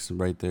bunch of mix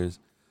right there.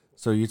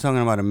 So you're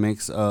talking about a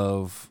mix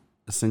of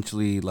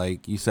essentially,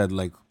 like you said,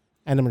 like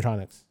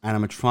Animatronics.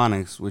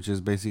 animatronics, which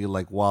is basically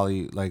like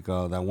Wally, like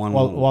that one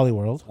Wally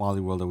World. Wally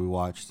World that we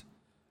watched.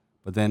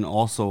 But then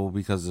also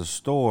because the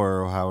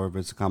store, or however,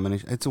 it's a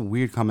combination. It's a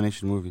weird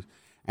combination of movies.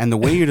 And the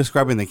way you're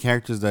describing the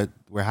characters that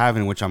we're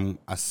having, which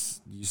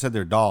you said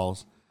they're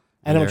dolls.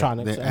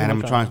 Animatronics. They're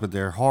animatronics, but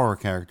they're horror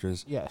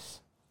characters.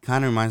 Yes.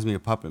 Kind of reminds me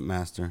of Puppet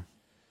Master.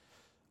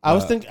 I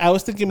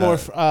was thinking more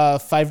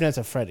Five Nights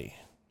at Freddy.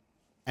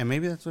 And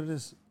maybe that's what it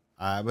is.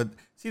 But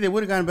see, they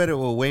would have gotten better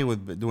away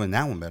with doing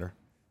that one better.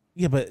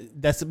 Yeah, but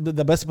that's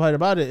the best part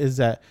about it is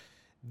that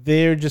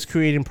they're just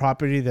creating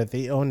property that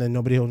they own and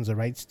nobody owns the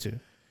rights to,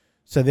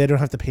 so they don't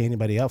have to pay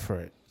anybody out for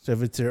it. So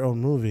if it's their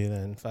own movie,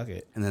 then fuck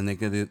it. And then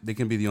they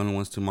can be the only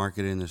ones to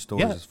market it in their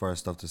stores as far as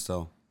stuff to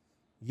sell.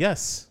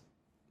 Yes.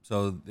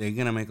 So they're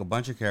gonna make a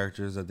bunch of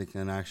characters that they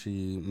can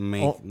actually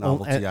make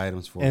novelty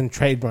items for and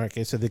trademark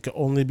it, so they can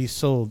only be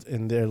sold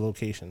in their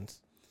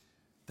locations.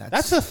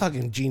 That's a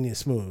fucking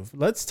genius move.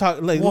 Let's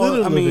talk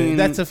literally.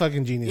 That's a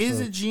fucking genius. Is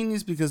move. it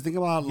genius? Because think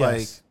about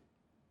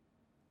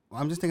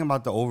I'm just thinking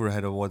about the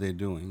overhead of what they're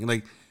doing.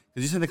 Like,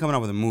 because you said they're coming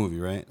out with a movie,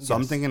 right? So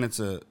I'm thinking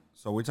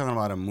So we're talking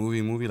about a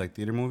movie, like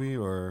theater movie,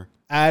 or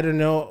I don't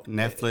know.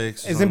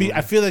 Netflix. It's gonna be.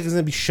 I feel like it's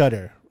gonna be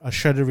Shudder, a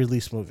Shudder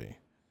release movie.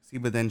 See,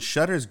 but then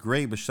Shudder's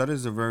great, but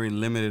Shudder's a very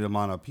limited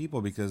amount of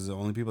people because the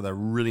only people that are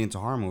really into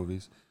horror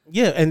movies.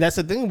 Yeah, and that's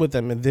the thing with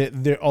them.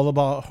 They're all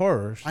about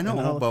horror. I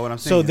know, but what I'm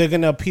saying. So they're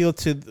gonna appeal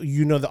to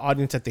the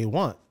audience that they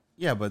want.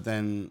 Yeah, but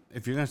then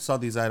if you're gonna sell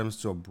these items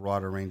to a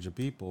broader range of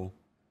people,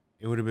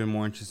 it would have been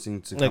more interesting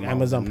to like come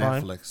Amazon out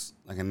with Prime, Netflix,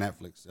 like a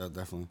Netflix,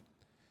 definitely.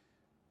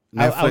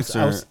 Netflix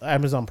or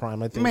Amazon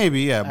Prime. I think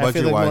maybe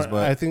budget wise,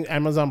 but I think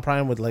Amazon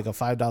Prime with like a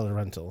 $5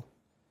 rental.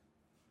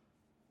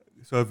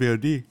 So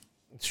VOD,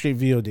 straight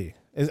VOD.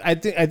 I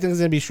think it's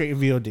gonna be straight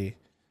VOD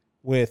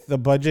with the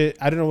budget.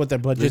 I don't know what their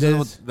budget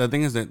is. The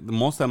thing is that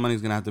most of that money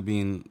is gonna have to be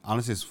in.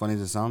 Honestly, as funny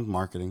as it sounds,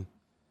 marketing.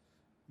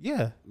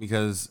 Yeah,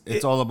 because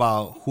it's all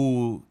about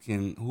who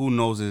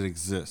knows it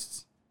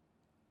exists.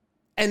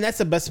 And that's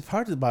the best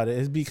part about it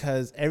is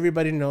because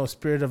everybody knows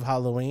Spirit of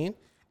Halloween,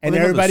 and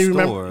well, everybody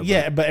remembers.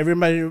 Yeah, but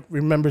everybody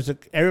remembers.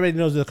 Everybody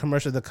knows the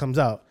commercial that comes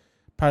out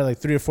probably like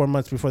 3 or 4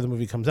 months before the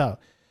movie comes out,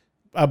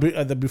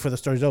 before the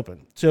store's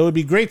open. So it would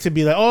be great to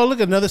be like, oh, look,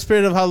 another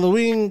Spirit of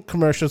Halloween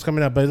commercial's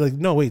coming out, but like,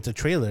 no, wait, it's a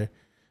trailer.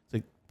 It's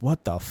like,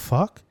 what the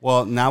fuck?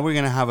 Well, now we're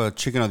gonna have a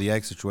chicken or the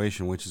egg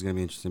situation, which is gonna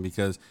be interesting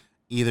because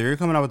either you're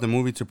coming out with a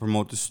movie to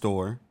promote the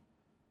store.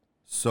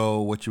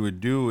 So what you would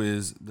do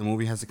is the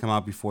movie has to come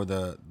out before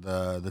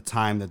the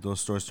time that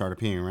those stores start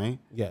appearing, right?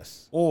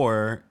 Yes.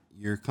 Or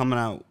you're coming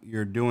out,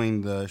 you're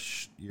doing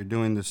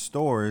the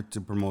store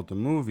to promote the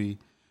movie,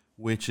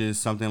 which is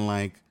something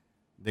like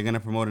they're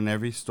gonna promote in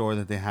every store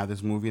that they have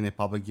this movie, and they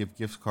probably give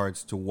gift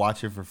cards to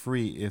watch it for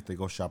free if they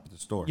go shop at the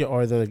store. Yeah,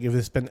 or if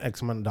they spend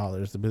X amount of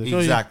dollars, to be like,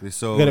 exactly. Oh,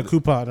 so get a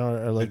coupon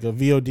or like a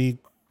VOD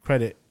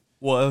credit.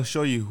 Well, it'll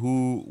show you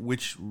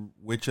which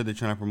are they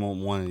trying to promote,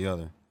 one or the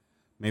other.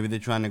 Maybe they're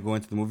trying to go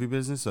into the movie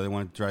business, so they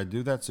want to try to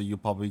do that. So you'll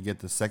probably get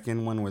the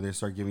second one where they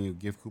start giving you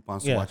gift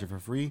coupons to watch it for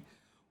free,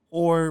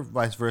 or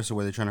vice versa,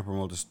 where they're trying to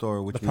promote the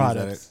store, which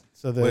means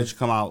that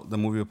the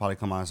movie will probably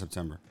come out in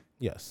September.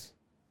 Yes.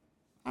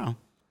 I don't know.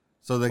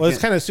 So it's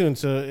kind of soon.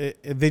 So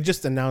they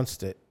just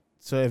announced it.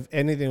 So if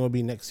anything, it will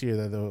be next year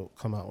that they'll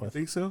come out I with.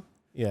 think so.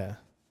 Yeah,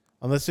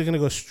 unless they're gonna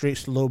go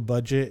straight low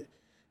budget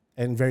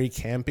and very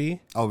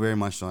campy. Oh, very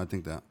much so. I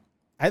think that.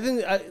 I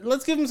think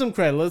let's give them some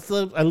credit. Let's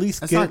at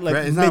least It's get not. like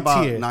It's not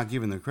about mid-tier. not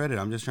giving the credit.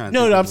 I'm just trying to.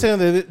 No, think no, of I'm saying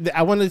that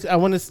I want to. I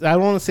don't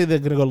want to say they're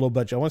gonna go low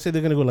budget. I want to say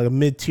they're gonna go like a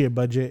mid-tier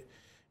budget.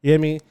 You know what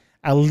I mean?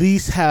 At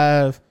least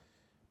have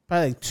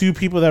probably like 2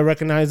 people that are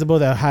recognizable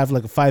that have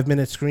like a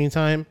 5-minute screen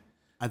time.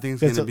 I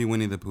think it's gonna be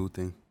Winnie the Pooh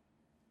thing.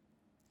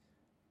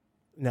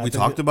 No, We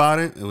talked about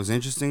it. It was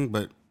interesting,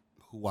 but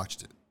who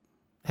watched it?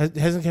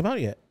 Hasn't come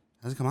out yet.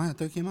 Has it come out? I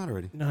thought it came out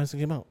already. No, it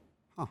hasn't come out.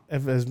 Huh.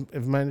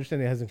 If my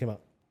understanding, it hasn't come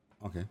out.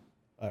 Okay.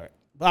 All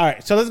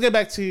right. So let's get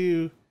back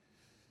to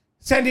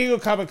San Diego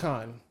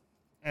Comic-Con.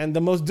 And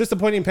the most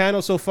disappointing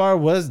panel so far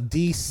was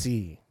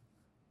DC.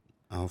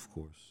 Oh, of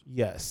course.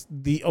 Yes.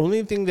 The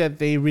only thing that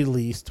they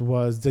released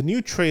was the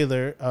new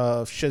trailer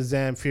of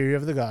Shazam Fury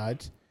of the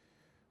Gods,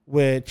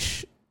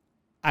 which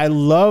I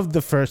loved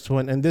the first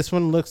one. And this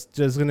one looks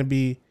just going to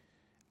be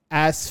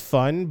as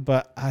fun,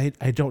 but I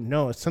don't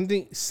know.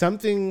 Something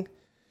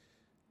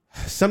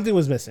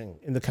was missing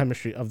in the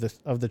chemistry of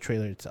the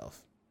trailer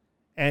itself.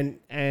 And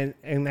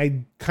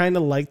I kind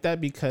of like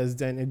that because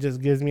then it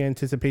just gives me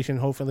anticipation.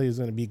 Hopefully it's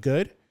going to be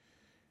good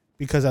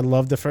because I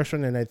love the first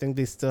one and I think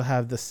they still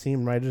have the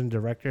same writer and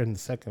director in the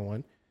second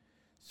one.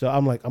 So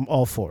I'm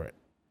all for it.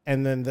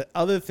 And then the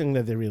other thing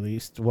that they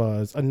released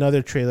was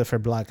another trailer for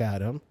Black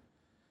Adam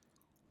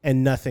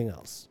and nothing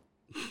else.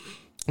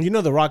 You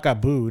know, The Rock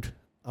got booed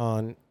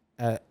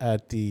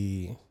at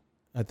the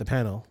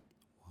panel.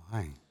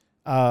 Why?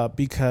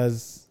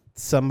 Because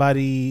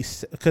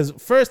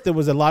first there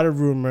was a lot of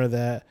rumor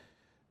that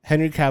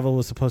Henry Cavill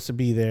was supposed to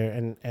be there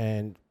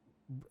and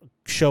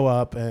show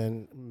up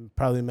and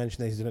probably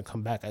mention that he's going to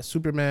come back as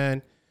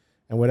Superman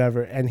and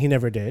whatever, and he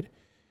never did.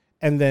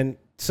 And then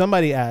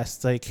somebody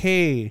asked like,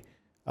 "Hey,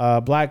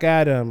 Black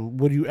Adam,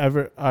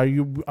 are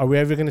we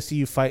ever going to see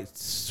you fight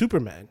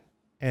Superman?"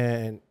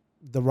 And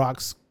The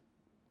Rock's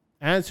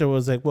answer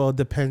was like, "Well, it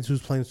depends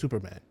who's playing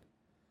Superman."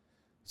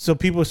 So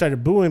people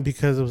started booing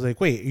because it was like,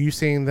 wait, are you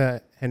saying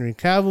that Henry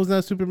Cavill's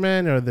not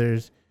Superman, or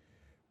there's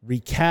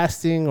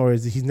recasting, or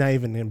is he's not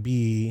even going to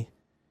be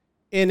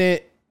in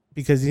it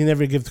because he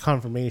never gives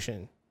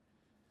confirmation?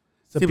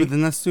 So but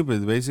then that's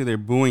stupid. Basically, they're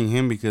booing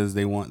him because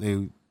they want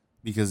Henry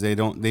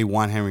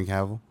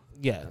Cavill.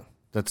 Yeah,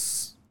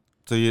 That's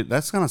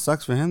kind of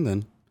sucks for him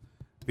then,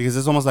 because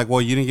it's almost like,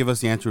 well, you didn't give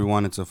us the answer we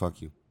wanted, so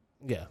fuck you.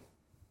 yeah.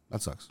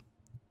 That sucks.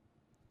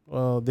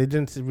 Well, they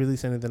didn't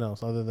release anything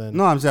else other than.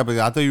 No, I'm saying, but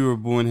I thought you were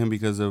booing him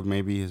because of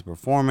maybe his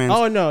performance.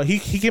 Oh no, he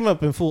came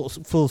up in full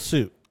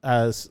suit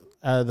as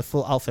the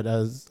full outfit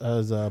as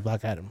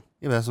Black Adam.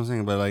 Yeah, but that's what I'm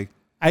saying. But like,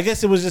 I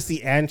guess it was just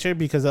the answer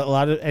because a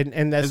lot of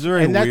and that's it's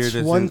very that's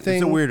weird. one thing.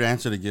 It's a weird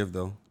answer to give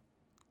though.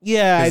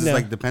 Yeah, I know. It's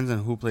like depends on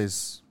who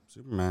plays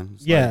Superman.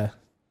 It's yeah, like,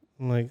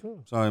 I'm like, oh.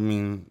 so I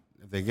mean,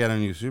 if they get a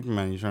new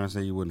Superman, you're trying to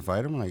say you wouldn't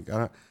fight him? Like,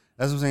 that's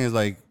what I'm saying. Is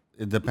like,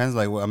 it depends.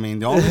 Like, I mean,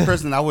 the only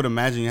person I would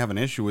imagine you have an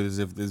issue with is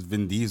if there's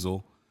Vin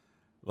Diesel.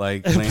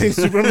 Like playing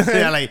Superman.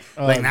 Yeah,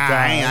 nah, God.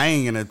 I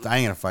ain't gonna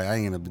fight. I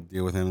ain't gonna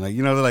deal with him. Like,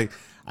 you know, like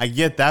I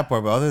get that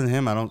part, but other than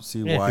him, I don't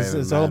see why.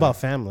 It's all about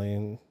family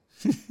and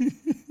fucking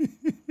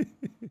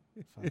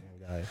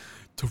guy.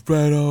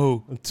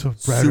 Toretto,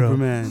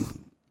 Superman.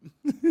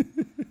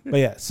 But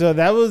yeah, so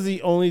that was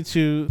the only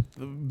 2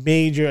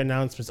 major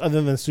announcements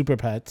other than Super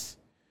Pets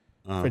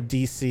for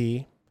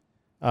DC.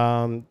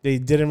 They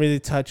didn't really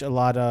touch a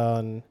lot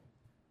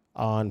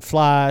on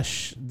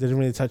Flash. Didn't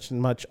really touch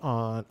much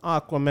on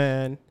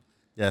Aquaman.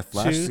 Yeah,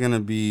 Flash is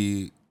gonna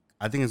be.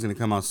 I think it's gonna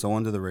come out so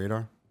under the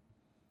radar.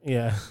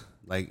 Yeah,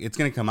 Like it's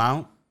gonna come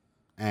out,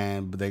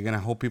 but they're gonna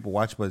hope people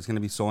watch, but it's gonna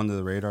be so under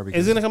the radar because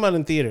it's gonna come out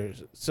in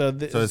theaters. So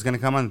it's gonna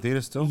come out in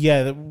theaters still.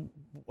 Yeah,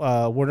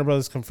 Warner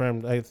Brothers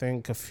confirmed. I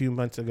think a few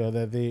months ago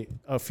that they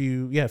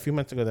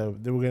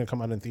were gonna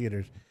come out in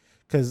theaters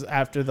because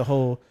after the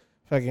whole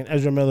fucking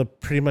Ezra Miller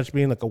pretty much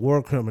being like a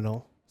war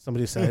criminal.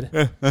 Somebody said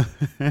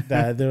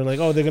that they were like,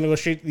 oh, they're gonna go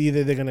straight.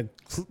 Either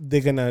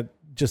they're gonna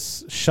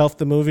just shelf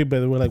the movie, but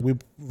they were like,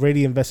 we've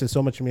already invested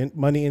so much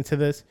money into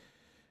this.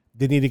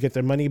 They need to get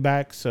their money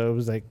back. So it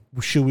was like,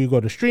 should we go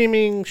to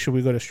streaming? Should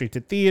we go to straight to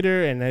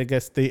theater? And I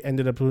guess they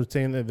ended up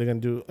saying that they're gonna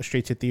do a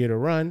straight to theater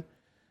run,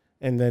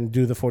 and then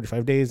do the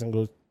 45 days and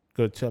go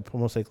to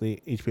most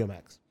likely HBO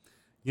Max.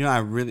 You know, I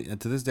really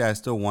to this day I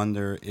still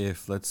wonder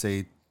if, let's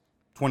say,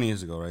 20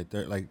 years ago, right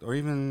there, like, or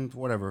even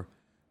whatever,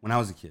 when I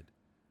was a kid.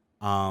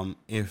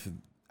 If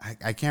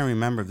I can't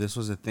remember if this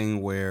was a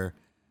thing where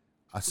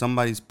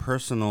somebody's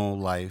personal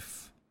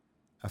life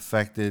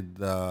affected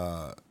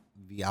the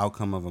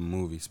outcome of a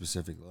movie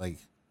specifically,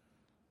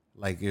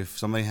 like if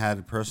somebody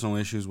had personal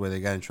issues where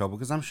they got in trouble,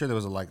 because I'm sure there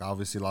was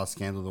obviously a lot of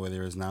scandal the way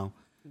there is now,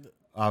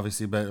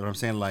 obviously, but what I'm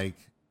saying, like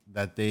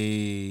that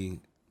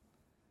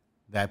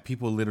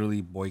people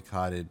literally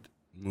boycotted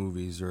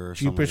movies or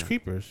Jeepers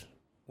Creepers.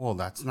 Well,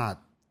 that's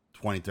not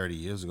 20, 30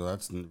 years ago.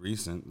 That's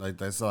recent. Like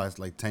that's the last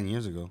 10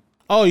 years ago.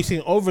 Oh, you're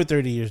saying over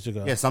 30 years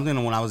ago? Yeah,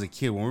 something when I was a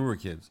kid, when we were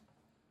kids.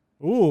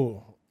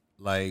 Ooh.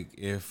 like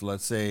if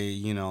let's say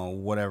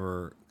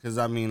whatever, because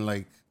I mean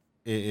like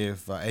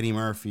if Eddie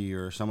Murphy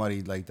or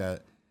somebody like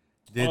that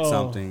did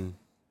something,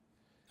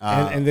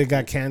 and they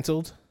got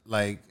canceled.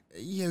 Like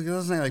yeah,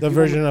 because like the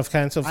version of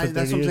cancel for 30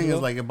 that's what I'm years saying ago?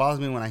 is like it bothers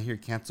me when I hear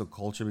cancel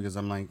culture because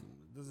I'm like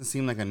it doesn't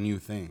seem like a new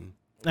thing.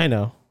 I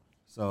know.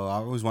 So I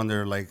always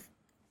wonder like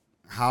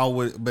how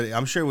would, but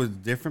I'm sure it was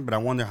different. But I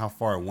wonder how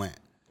far it went.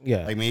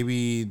 Yeah. Like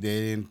maybe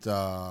they didn't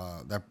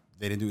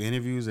they didn't do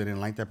interviews. They didn't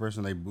like that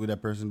person. They booed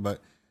that person. But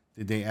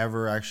did they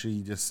ever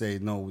actually just say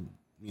no?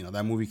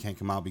 That movie can't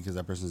come out because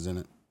that person's in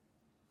it.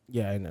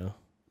 Yeah, I know.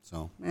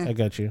 So I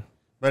got you.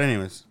 But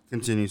anyways,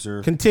 continue,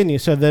 sir. Continue.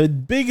 So the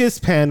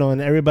biggest panel and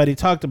everybody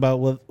talked about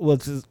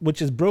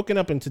which is broken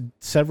up into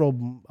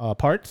several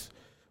parts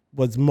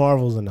was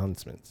Marvel's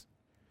announcements.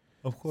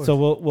 Of course. So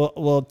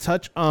we'll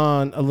touch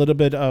on a little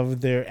bit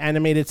of their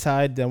animated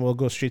side, then we'll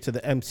go straight to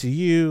the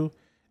MCU,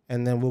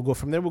 and then we'll go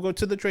from there. We'll go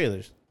to the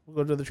trailers. We'll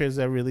go to the trailers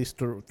that released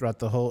throughout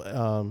the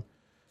whole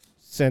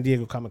San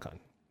Diego Comic-Con.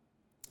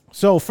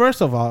 So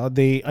first of all,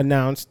 they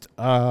announced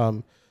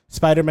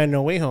Spider-Man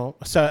No Way Home,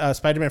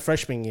 Spider-Man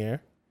Freshman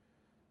Year,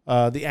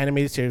 the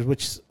animated series,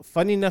 which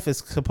funny enough is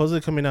supposedly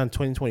coming out in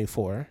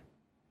 2024.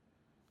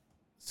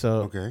 So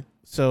okay.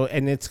 So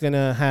and it's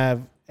gonna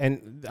have.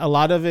 And a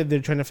lot of it, they're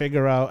trying to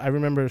figure out. I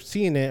remember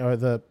seeing it,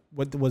 or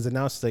what was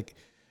announced, like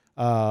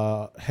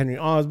Henry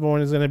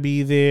Osborn is going to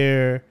be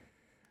there.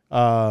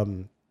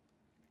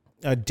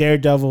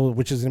 Daredevil,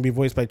 which is going to be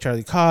voiced by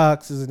Charlie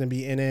Cox, is going to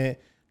be in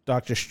it.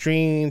 Doctor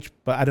Strange,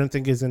 but I don't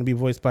think it's going to be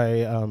voiced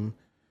by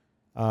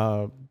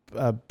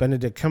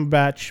Benedict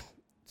Cumberbatch.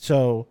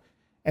 So,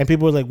 and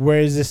people were like,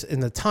 "Where is this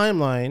in the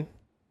timeline?"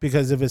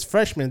 Because if it's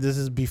freshman, this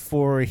is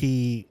before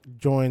he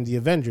joined the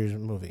Avengers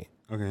movie.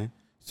 Okay.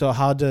 So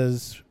how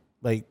does,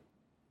 like,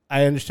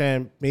 I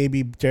understand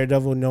maybe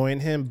Daredevil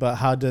knowing him, but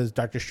how does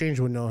Doctor Strange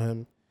would know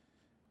him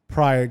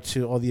prior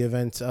to all the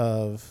events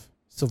of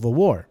Civil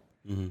War?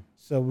 Mm-hmm.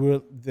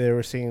 So they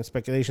were saying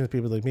speculations,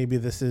 people like maybe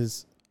this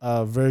is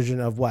a version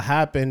of what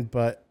happened,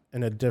 but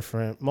in a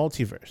different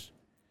multiverse.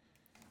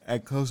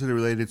 Closely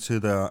related to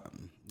the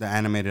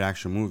animated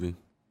action movie.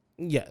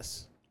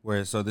 Yes.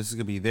 So this is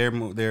gonna be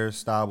their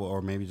style,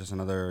 or maybe just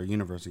another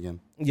universe again.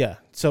 Yeah.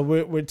 So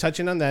we're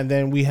touching on that, and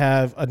then we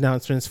have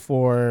announcements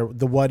for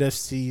the What If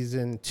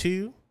season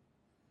 2,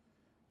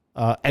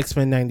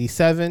 X-Men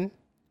 97,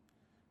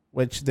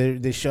 which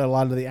they show a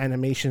lot of the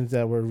animations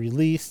that were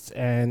released,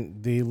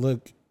 and they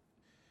look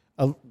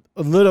a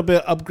little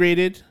bit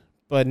upgraded,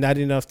 but not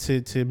enough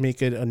to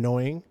make it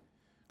annoying,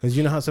 because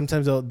you know how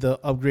sometimes they'll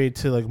upgrade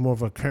to like more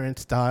of a current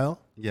style.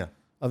 Yeah.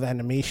 Of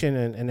animation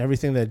and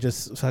everything that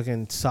just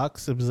fucking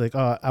sucks. It was like,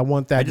 oh, I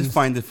want that. I just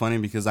find it funny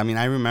because I mean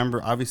I remember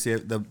obviously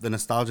the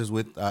nostalgia is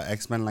with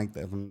X-Men like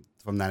that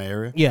from that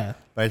era. Yeah,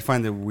 but I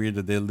find it weird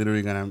that they're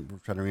literally gonna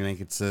try to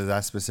remake it to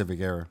that specific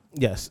era.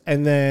 Yes,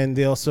 and then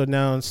they also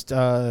announced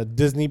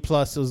Disney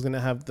Plus was gonna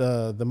have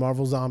the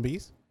Marvel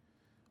Zombies,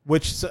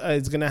 which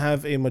is gonna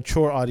have a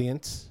mature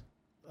audience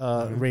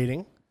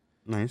rating.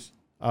 Nice.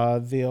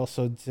 They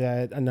also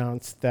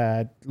announced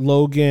that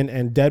Logan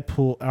and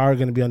Deadpool are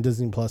going to be on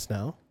Disney Plus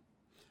now.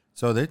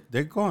 So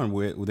they're going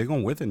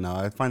with it now.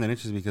 I find that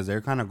interesting because they're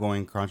kind of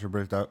going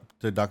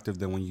counterproductive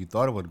than when you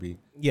thought it would be.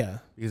 Yeah,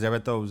 because I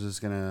thought it was just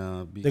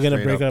gonna be they're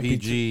gonna break up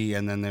PG,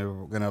 and then they're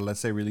gonna let's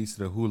say release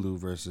it to Hulu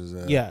versus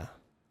yeah.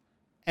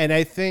 And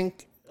I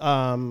think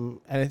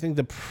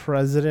the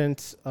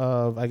president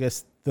of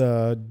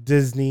the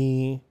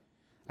Disney,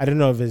 I don't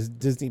know if it's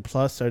Disney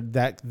Plus or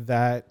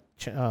that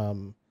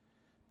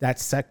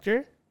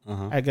sector,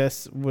 I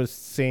guess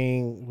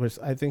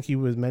I think he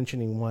was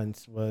mentioning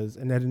once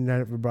and I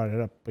never brought it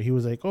up, but he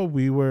was like, oh,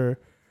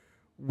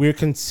 we're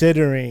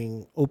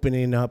considering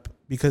opening up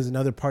because in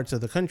other parts of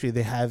the country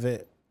they have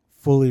it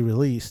fully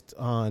released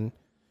on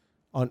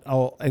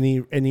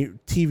any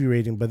TV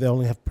rating, but they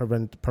only have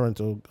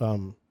parental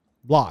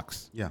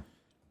blocks. Yeah.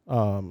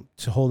 To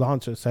hold on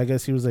to. So I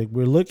guess he was like,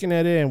 we're looking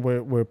at it and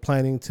we're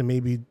planning to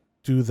maybe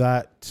do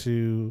that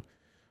to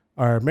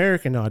our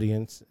American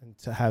audience and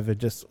to have it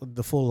just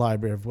the full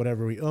library of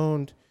whatever we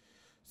owned.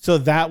 So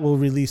that will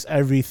release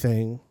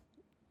everything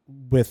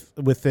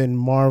within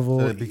Marvel.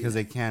 So because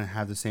they can't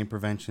have the same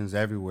preventions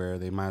everywhere,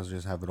 they might as well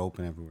just have it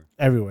open everywhere.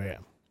 Everywhere, yeah.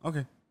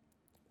 Okay.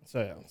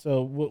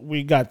 So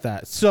we got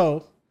that.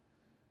 So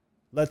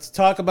let's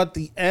talk about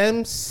the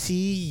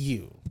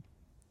MCU.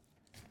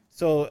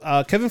 So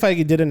Kevin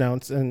Feige did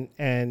announce, and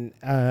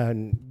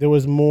there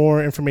was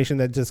more information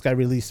that just got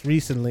released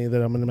recently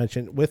that I'm going to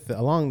mention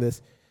along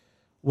this.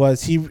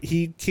 Was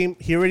he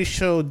already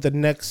showed the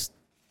next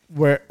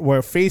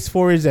where Phase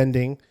 4 is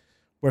ending,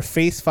 where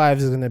Phase 5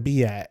 is going to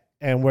be at,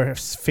 and where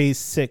Phase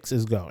 6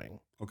 is going.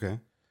 Okay.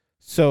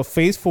 So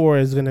Phase 4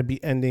 is going to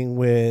be ending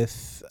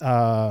with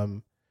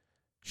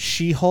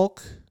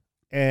She-Hulk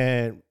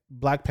and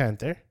Black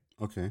Panther.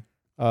 Okay.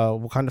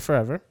 Wakanda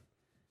Forever.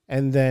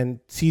 And then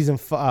Phase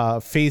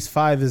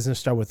 5 is going to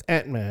start with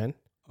Ant-Man.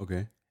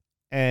 Okay.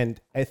 And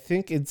I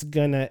think it's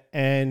going to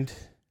end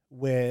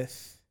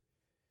with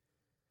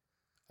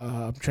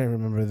I'm trying to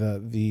remember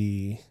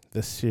the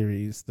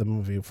series, the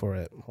movie for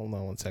it. Hold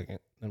on one second.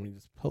 Let me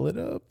just pull it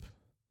up.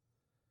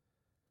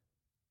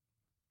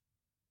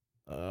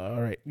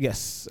 All right.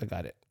 Yes, I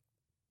got it.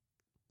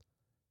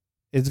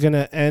 It's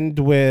gonna end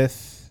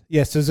with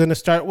yes. It's gonna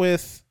start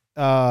with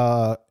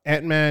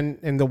Ant-Man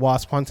and the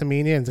Wasp: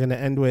 Quantumania, and it's gonna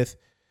end with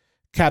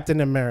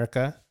Captain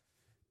America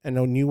and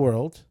A New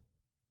World.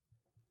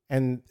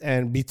 And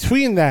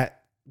between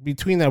that,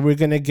 we're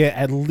gonna get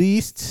at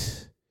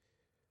least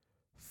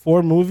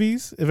 4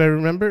 movies, if I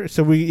remember.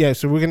 So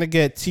we're gonna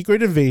get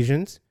Secret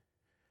Invasions,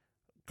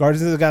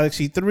 Guardians of the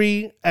Galaxy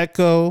 3,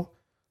 Echo,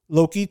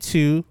 Loki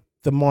 2,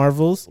 The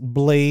Marvels,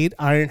 Blade,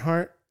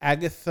 Ironheart,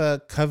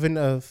 Agatha, Coven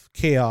of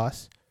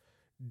Chaos,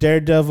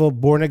 Daredevil,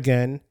 Born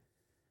Again,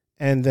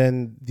 and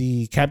then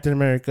the Captain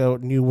America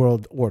New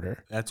World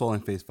Order. That's all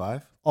in Phase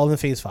 5? All in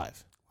Phase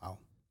 5. Wow.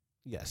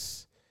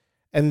 Yes.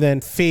 And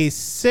then Phase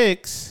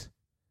 6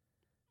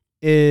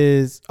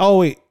 is... Oh,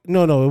 wait.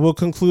 No. It will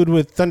conclude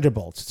with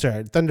Thunderbolts.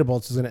 Sorry.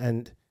 Thunderbolts is going to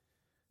end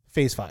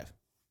Phase 5.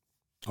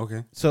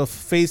 Okay. So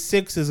Phase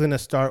 6 is going to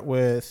start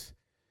with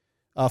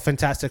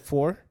Fantastic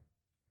Four.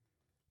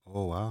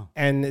 Oh, wow.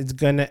 And it's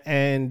going to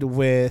end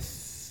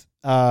with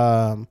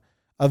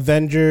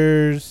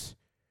Avengers,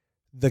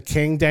 the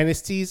Kang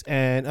Dynasties,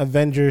 and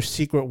Avengers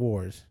Secret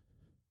Wars.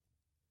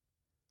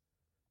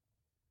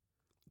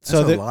 That's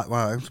a lot.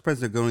 Wow, I'm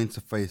surprised they're going into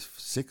Phase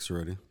 6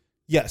 already.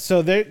 Yeah,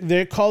 so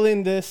they're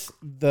calling this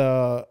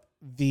the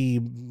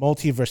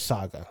Multiverse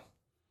Saga.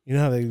 You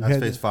know how that's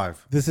Phase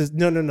 5. This is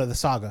no the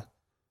Saga.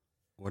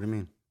 What do you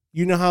mean?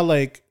 You know how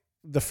like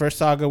the first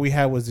saga we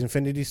had was the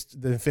Infinity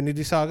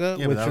Saga.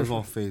 Yeah, but that was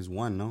all Phase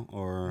 1, no?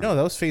 Or no,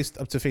 that was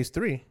up to Phase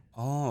 3.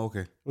 Oh,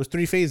 okay. It was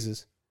 3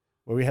 phases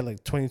where we had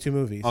like 22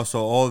 movies. Oh, so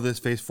all of this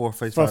Phase 4,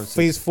 Phase 5,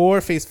 Phase 4,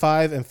 Phase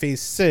 5, and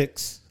Phase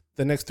 6.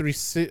 The next 3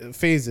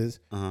 phases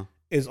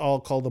is all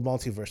called the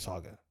Multiverse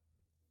Saga.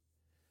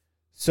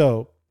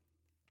 So,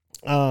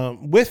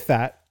 with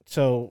that,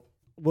 so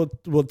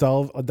we'll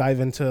dive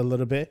into a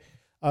little bit.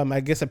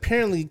 I guess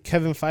apparently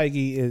Kevin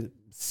Feige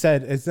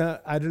said it's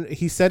not.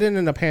 He said it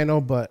in a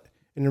panel, but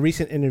in a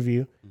recent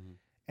interview,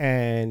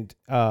 and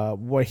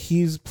what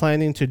he's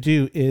planning to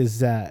do is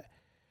that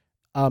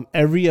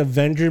every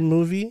Avenger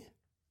movie,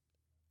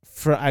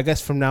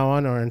 from now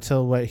on or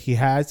until what he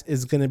has,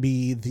 is going to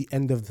be the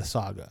end of the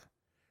saga,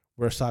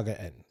 where saga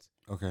ends.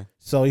 Okay.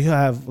 So you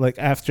have like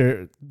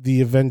after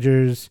the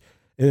Avengers,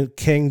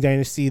 Kang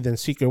Dynasty, then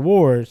Secret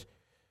Wars,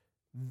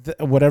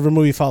 whatever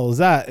movie follows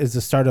that is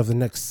the start of the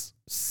next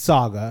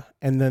saga,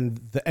 and then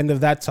the end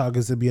of that saga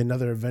is to be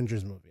another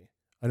Avengers movie,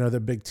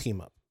 another big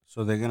team up.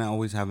 So they're gonna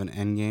always have an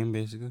end game,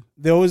 basically.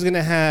 They're always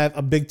gonna have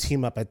a big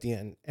team up at the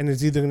end, and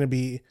it's gonna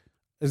be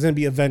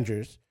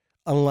Avengers,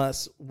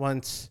 unless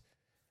once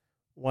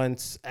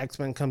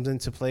X-Men comes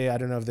into play. I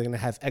don't know if they're gonna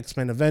have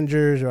X-Men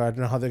Avengers, or I don't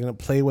know how they're gonna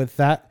play with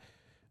that.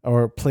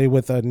 Or play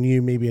with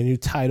maybe a new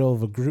title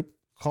of a group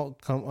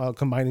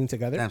combining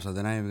together. Damn, so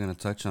they're not even going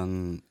to touch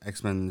on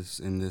X-Men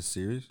in this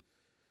series?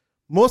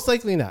 Most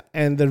likely not.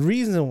 And the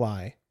reason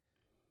why,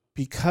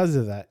 because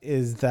of that,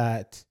 is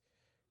that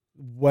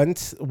when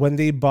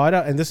they bought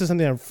out, and this is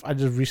something I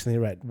just recently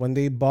read, when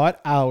they bought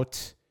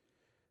out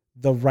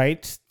the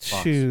right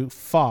to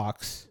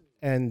Fox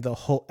and the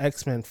whole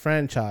X-Men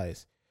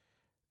franchise,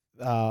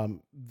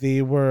 they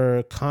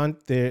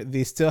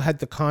still had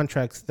the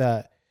contracts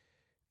that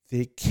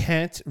they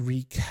can't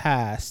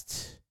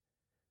recast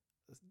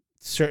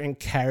certain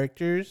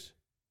characters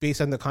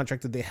based on the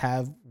contract that they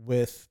have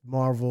with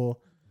Marvel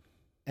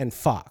and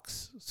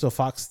Fox. So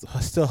Fox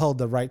still held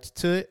the rights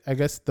to it. I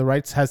guess the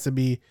rights has to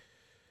be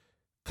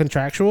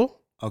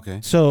contractual. Okay.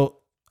 So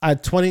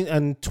at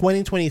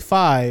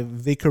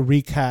 2025, they could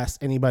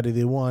recast anybody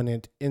they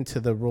wanted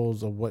into the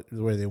roles of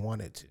where they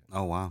wanted to.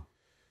 Oh, wow.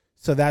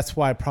 So that's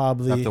why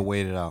probably they have to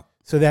wait it out.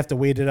 So they have to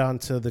wait it on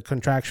to the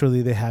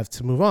contractually they have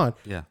to move on.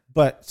 Yeah.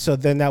 But so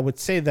then that would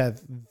say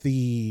that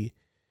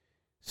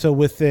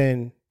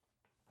within,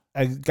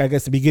 I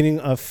guess, the beginning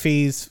of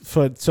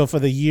for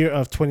the year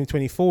of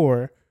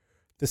 2024,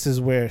 this is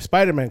where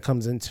Spider-Man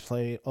comes into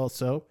play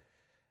also.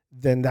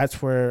 Then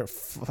that's where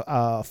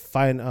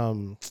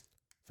Fantastic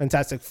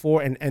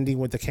Four and ending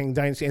with the Kang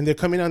Dynasty. And they're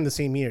coming on the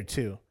same year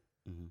too.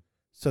 Mm-hmm.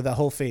 So that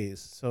whole phase.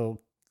 So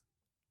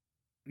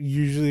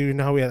usually, you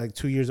know how we had like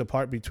 2 years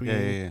apart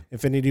between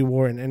Infinity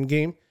War and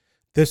Endgame.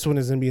 This one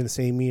is going to be in the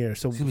same year.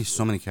 So there's going to be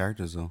so many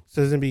characters, though.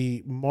 So it's going to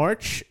be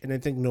March and I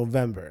think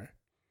November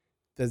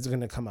that's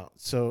going to come out.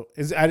 So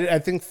I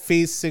think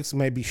Phase 6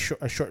 might be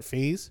a short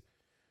phase.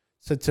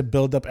 So to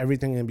build up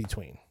everything in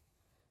between.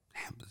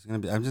 Damn, it's gonna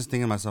be. I'm just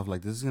thinking to myself,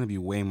 like, this is going to be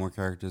way more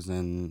characters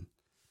than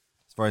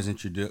as far as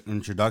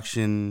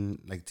introduction,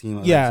 like team,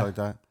 like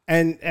that.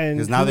 And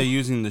because now they're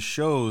using the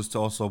shows to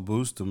also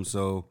boost them.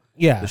 So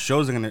the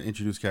shows are going to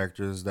introduce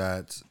characters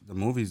that the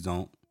movies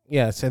don't.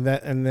 Yeah, so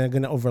and they're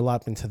gonna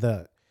overlap into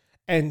that.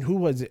 And who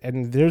was it?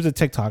 And there's a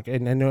TikTok,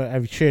 and I know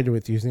I've shared it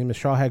with you. His name is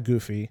Strawhat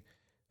Goofy.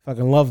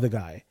 Fucking love the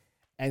guy.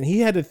 And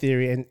he had a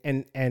theory,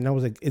 and I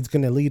was like, it's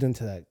gonna lead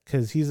into that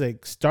because he's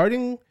like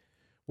starting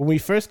when we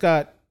first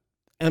got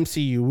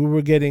MCU, we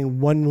were getting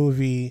one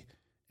movie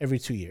every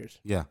 2 years.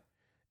 Yeah.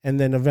 And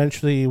then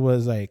eventually it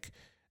was like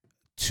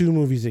 2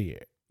 movies a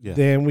year. Yeah.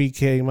 Then we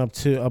came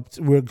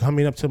we're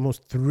coming up to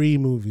almost 3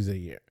 movies a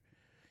year.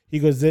 He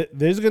goes,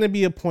 there's going to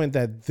be a point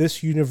that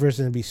this universe is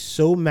going to be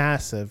so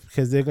massive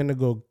because they could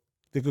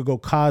go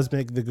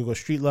cosmic, they could go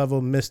street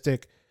level,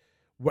 mystic,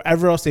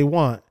 wherever else they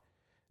want,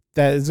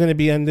 that is going to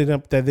be ended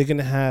up that they're going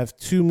to have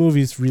 2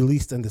 movies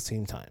released at the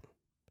same time.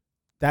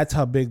 That's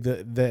how big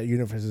the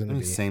universe is going to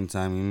be. Same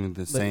time, you mean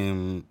the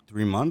same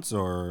 3 months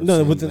or no,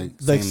 same, with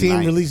the same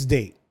night? Release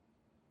date.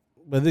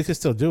 But they could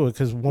still do it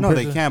because no,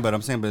 they can. But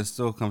I'm saying, but it's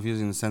still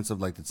confusing in the sense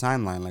of like the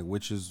timeline, like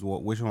which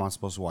one am I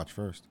supposed to watch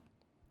first?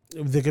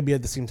 They could be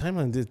at the same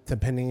timeline,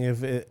 depending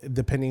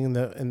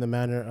in the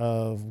manner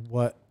of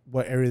what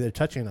area they're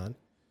touching on,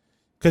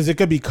 because it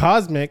could be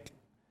cosmic,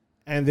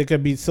 and there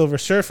could be Silver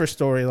Surfer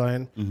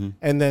storyline,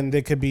 and then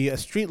there could be a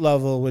street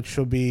level, which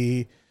will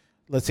be,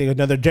 let's say,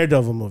 another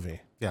Daredevil movie.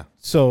 Yeah.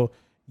 So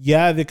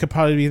yeah, they could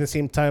probably be in the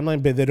same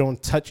timeline, but they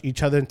don't touch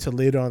each other until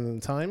later on in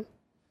time.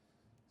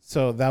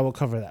 So that will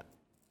cover that.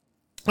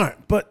 All right,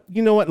 but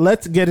you know what?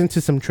 Let's get into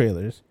some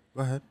trailers.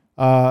 Go ahead.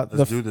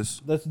 Let's do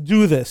this. Let's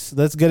do this.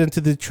 Let's get into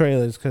the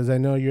trailers because I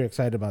know you're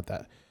excited about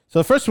that. So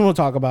the first one we'll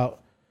talk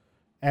about,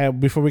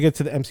 before we get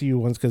to the MCU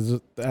ones, because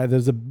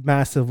there's a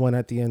massive one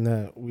at the end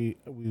that we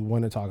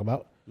want to talk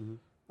about,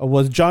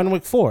 was John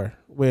Wick 4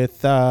 with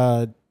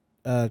Keanu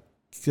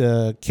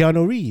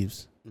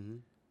Reeves.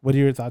 What are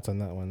your thoughts on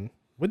that one?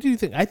 What do you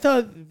think? I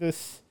thought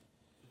this...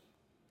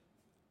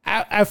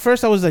 At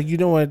first I was like, you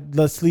know what?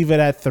 Let's leave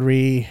it at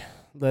 3.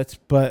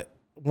 But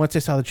once I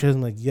saw the trailer,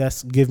 I'm like,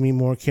 yes, give me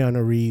more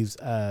Keanu Reeves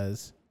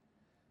as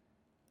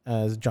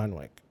John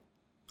Wick.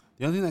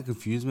 The only thing that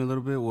confused me a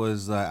little bit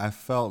was I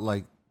felt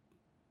like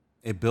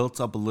it built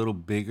up a little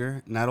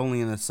bigger, not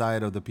only in the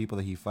side of the people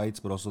that he fights,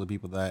 but also the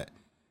people that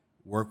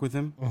work with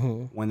him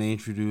when they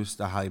introduced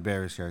the Halle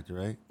Berry's character,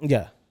 right?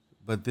 Yeah.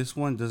 But this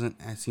one doesn't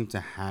seem to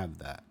have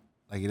that.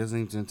 Like, it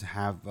doesn't seem to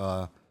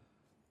have,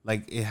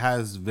 like, it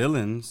has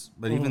villains,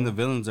 but even the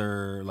villains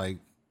are, like,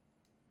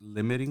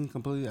 limiting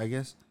completely, I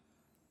guess.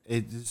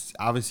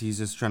 Obviously, he's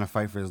just trying to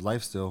fight for his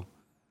life still,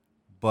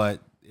 but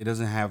it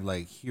doesn't have,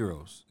 like,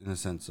 heroes in the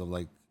sense of,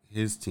 like,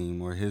 his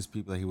team or his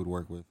people that he would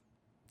work with.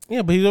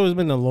 Yeah, but he's always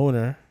been a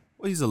loner.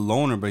 Well, he's a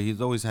loner, but he's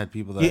always had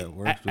people that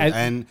worked with.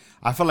 And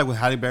I felt like with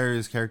Halle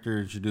Berry's character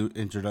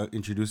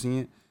introducing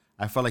it,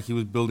 I felt like he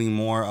was building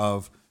more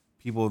of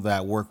people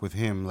that work with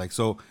him. Like,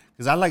 so,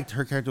 because I liked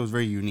her character was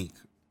very unique.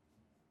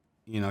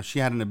 You know, she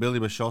had an ability,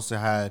 but she also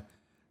had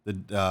the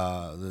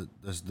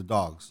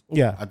dogs.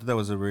 Yeah. I thought that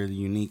was a really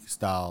unique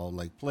style,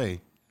 like,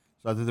 play.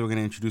 So I thought they were going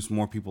to introduce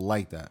more people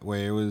like that,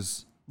 where it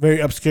was... Very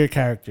obscure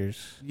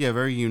characters. Yeah,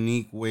 very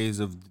unique ways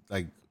of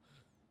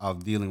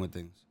dealing with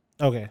things.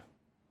 Okay.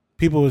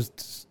 People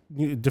with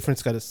different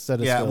set of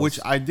skills. Yeah, which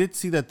I did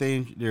see that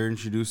they're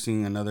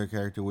introducing another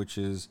character, which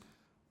is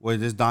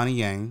Donnie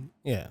Yang.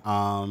 Yeah.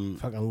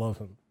 Fucking love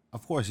him.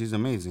 Of course, he's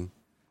amazing.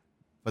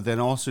 But then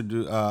also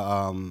do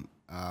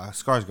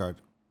Skarsgård.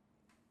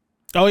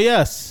 Oh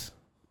yes.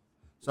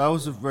 So that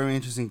was very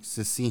interesting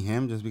to see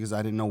him, just because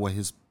I didn't know what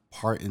his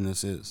part in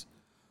this is.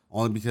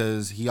 Only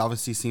because he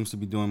obviously seems to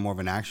be doing more of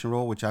an action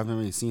role, which I haven't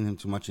really seen him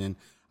too much in.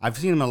 I've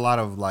seen him in a lot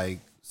of like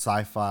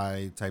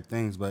sci-fi type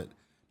things, but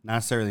not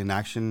necessarily an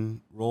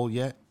action role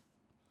yet.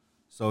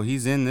 So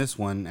he's in this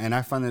one, and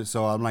I find it.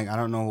 So I'm like, I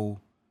don't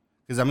know,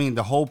 because I mean,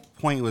 the whole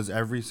point was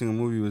every single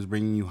movie was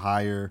bringing you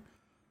higher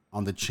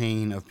on the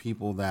chain of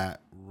people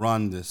that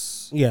run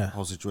this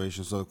whole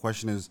situation. So the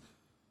question is,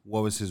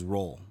 what was his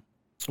role?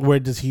 Where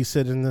does he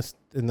sit in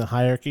the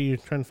hierarchy? You're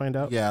trying to find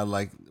out. Yeah,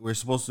 like we're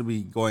supposed to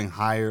be going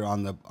higher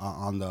on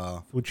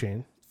the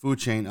food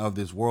chain of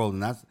this world,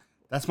 and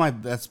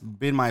that's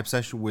been my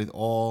obsession with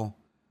all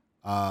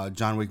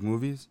John Wick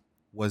movies,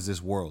 was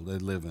this world they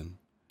live in.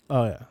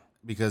 Oh yeah,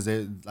 because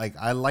they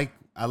I like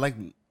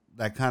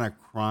that kind of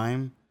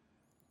crime,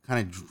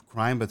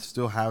 but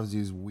still has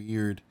these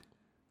weird,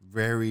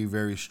 very,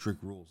 very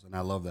strict rules, and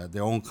I love that.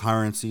 Their own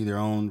currency, their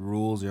own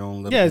rules, their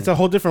own... Yeah, it's a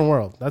whole different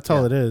world. That's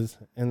all it is.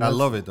 And I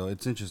love it, though.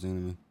 It's interesting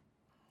to me.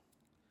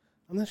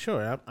 I'm not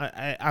sure.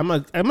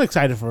 I'm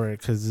excited for it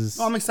because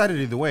I'm excited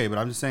either way, but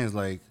I'm just saying it's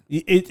like...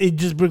 It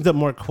just brings up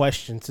more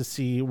questions to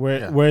see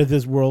where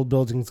this world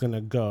building is going to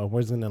go,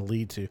 where it's going to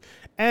lead to.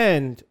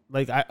 And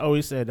like I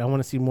always said, I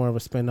want to see more of a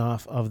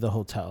spinoff of The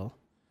Hotel,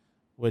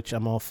 which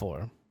I'm all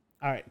for.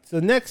 All right, so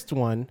the next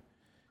one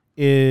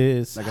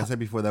is... Like I said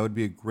before, that would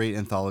be a great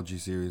anthology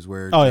series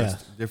where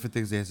different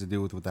things they have to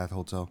deal with that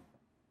hotel.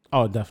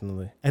 Oh,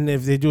 definitely. And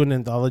if they do an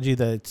anthology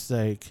that's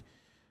like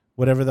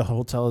whatever the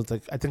hotel is,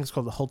 like I think it's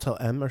called the Hotel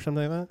M or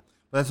something like that.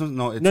 But that's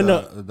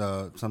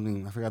the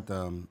something I forgot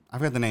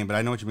the name, but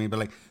I know what you mean. But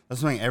like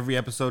that's something every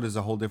episode is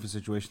a whole different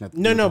situation.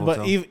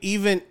 But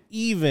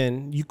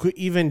even you could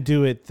even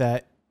do it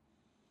that,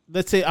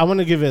 let's say I want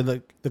to give it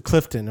like the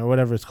Clifton or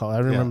whatever it's called. I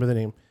don't remember the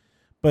name,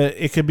 but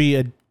it could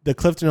be the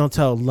Clifton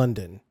Hotel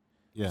London.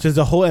 Yeah. So there's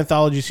a whole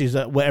anthology series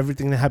what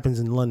everything that happens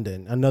in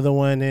London. Another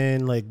one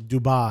in like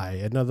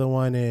Dubai. Another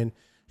one in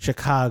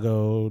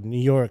Chicago,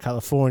 New York,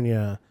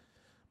 California,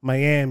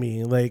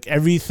 Miami, like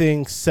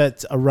everything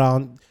sets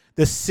around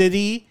the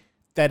city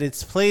that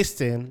it's placed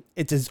in.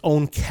 It's its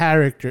own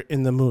character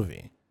in the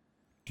movie.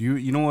 Do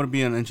you know what would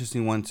be an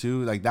interesting one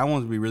too? Like that one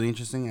would be really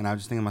interesting. And I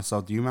was just thinking to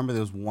myself, do you remember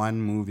there was one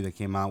movie that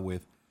came out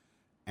with,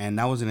 and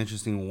that was an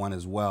interesting one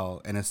as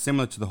well. And it's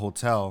similar to The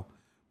Hotel,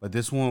 but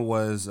this one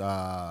was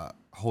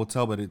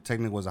hotel, but it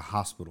technically was a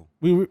hospital.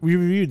 We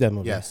reviewed that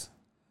movie. Yes,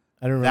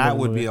 I don't remember. That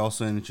would be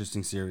also an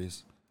interesting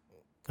series.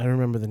 I don't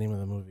remember the name of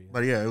the movie.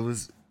 But yeah, it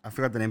was. I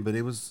forgot the name, but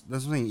it was.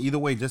 That's what I'm saying. Either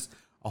way, just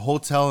a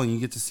hotel, and you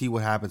get to see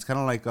what happens. Kind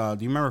of like.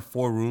 Do you remember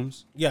 4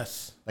 Rooms?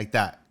 Yes. Like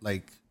that.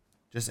 Like,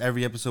 just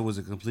every episode was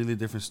a completely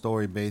different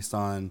story based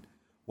on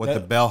what the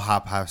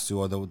bellhop has to,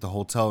 or the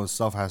hotel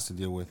itself has to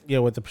deal with. Yeah,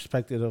 with the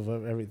perspective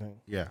of everything.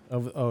 Yeah.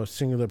 Of a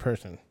singular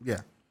person.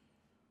 Yeah.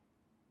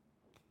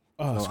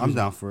 Oh, so I'm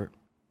down for it.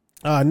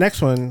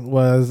 Next one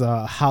was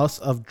House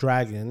of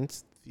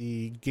Dragons,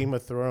 the Game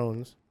of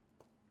Thrones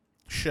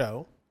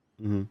show.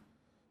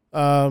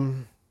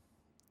 Mm-hmm.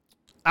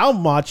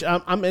 I'll watch.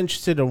 I'm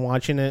interested in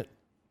watching it.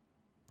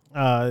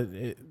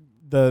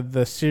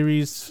 The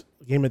series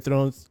Game of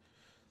Thrones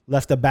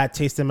left a bad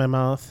taste in my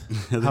mouth.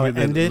 How it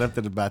ended left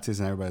a bad taste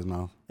in everybody's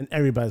mouth. In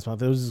everybody's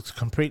mouth. It was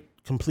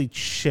complete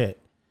shit.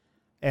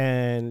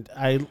 And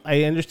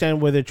I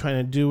understand what they're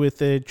trying to do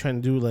with it,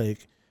 trying to do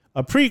like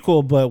a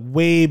prequel, but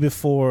way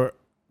before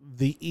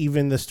the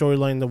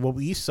storyline of what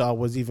we saw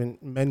was even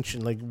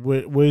mentioned. Like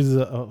where's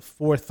the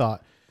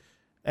forethought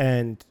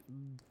and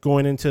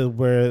going into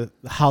where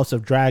the House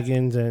of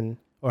Dragons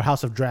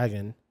House of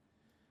Dragon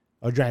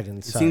or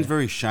Dragons. It seems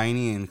very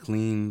shiny and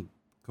clean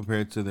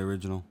compared to the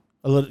original.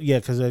 A little, yeah,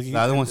 because the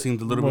other one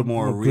seemed a little bit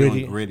more real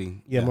gritty. And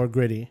gritty. Yeah, more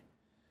gritty.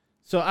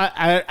 So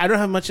I don't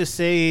have much to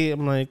say.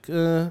 I'm like,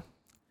 it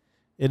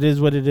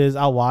is what it is.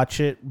 I'll watch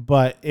it,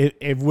 but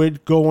if we're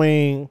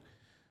going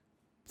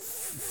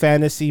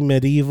fantasy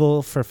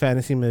medieval,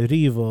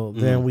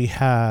 then we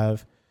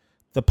have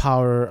The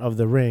Power of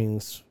the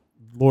Rings,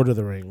 Lord of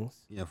the Rings.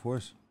 Yeah, of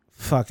course.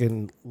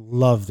 Fucking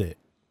loved it.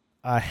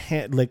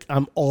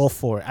 I'm all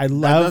for it. I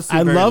love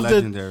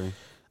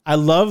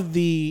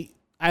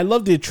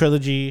the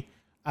trilogy.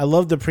 I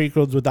love the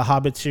prequels with the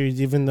Hobbit series,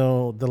 even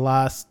though the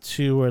last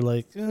 2 are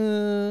like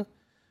kind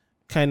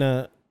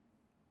of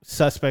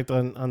suspect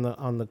on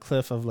the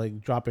cliff of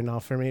like dropping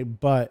off for me.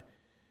 But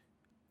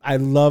I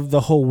love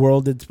the whole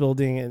world it's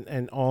building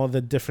and all the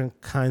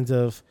different kinds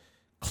of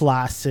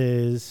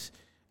classes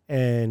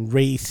and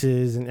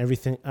races and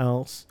everything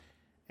else.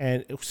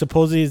 And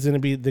supposedly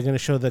they're going to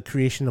show the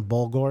creation of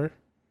Balrog.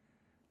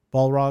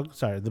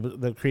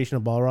 The creation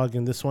of Balrog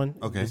in this one.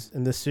 Okay.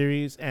 In this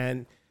series.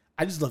 And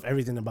I just love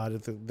everything about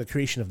it. The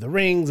creation of the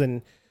rings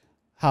and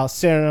how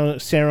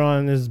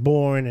Sauron is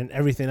born and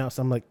everything else.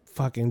 I'm like,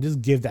 fucking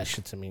just give that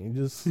shit to me.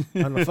 Just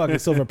on a fucking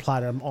silver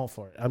platter. I'm all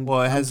for it.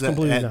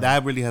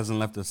 That really hasn't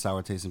left a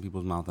sour taste in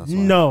people's mouth. That's why.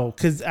 No,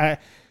 because I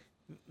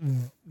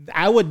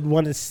would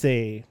want to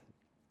say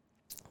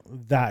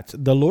that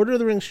the Lord of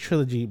the Rings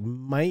trilogy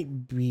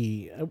might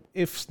be,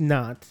 if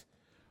not,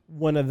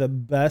 one of the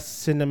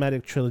best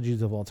cinematic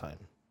trilogies of all time.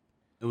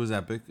 It was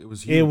epic. It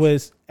was huge. It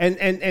was,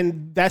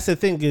 and that's the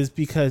thing, is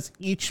because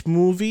each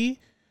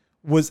movie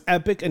was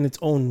epic in its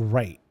own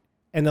right.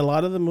 And a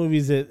lot of the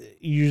movies that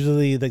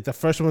usually, like the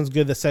first one's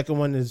good, the second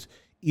one is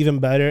even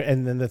better,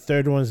 and then the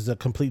third one is a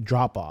complete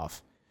drop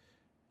off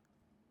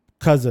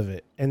because of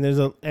it. And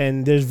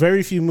there's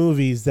very few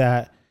movies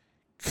that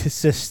could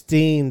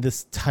sustain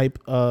this type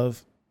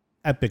of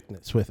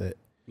epicness with it.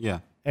 Yeah.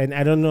 And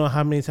I don't know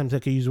how many times I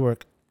could use the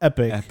word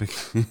epic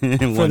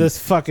for this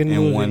fucking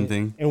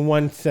movie in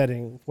one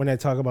setting when I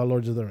talk about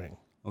Lords of the Ring.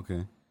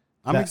 Okay.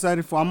 I'm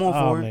excited for. I'm all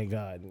for it. Oh my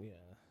god,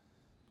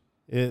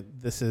 yeah.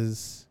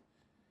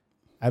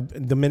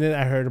 The minute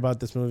I heard about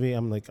this movie,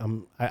 I'm like,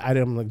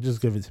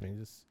 just give it to me.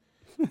 Just,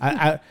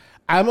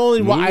 I'm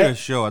only a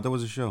show. I thought it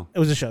was a show. It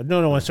was a show.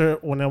 No.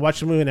 When I watched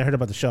the movie and I heard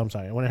about the show, I'm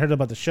sorry. When I heard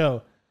about the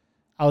show,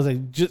 I was like,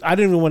 I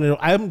didn't even want to know.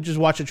 I just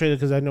watched the trailer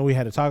because I know we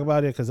had to talk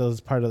about it because it was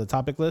part of the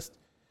topic list.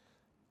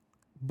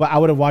 But I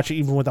would have watched it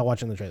even without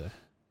watching the trailer.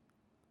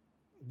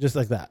 Just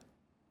like that.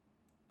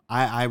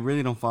 I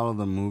really don't follow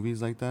the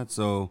movies like that.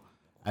 So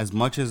as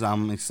much as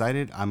I'm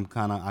excited, I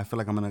feel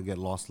like I'm gonna get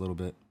lost a little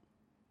bit.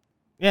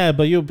 Yeah,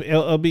 but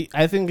it'll be.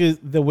 I think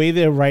the way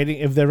they're writing,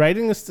 if the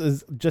writing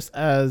is just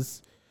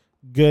as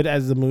good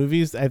as the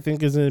movies, I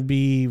think is going to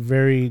be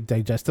very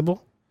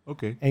digestible.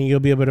 Okay, and you'll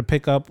be able to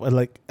pick up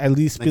at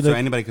least so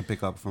anybody could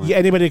pick up from it. Yeah,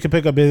 anybody could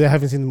pick up if they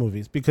haven't seen the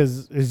movies,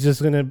 because it's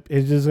just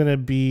gonna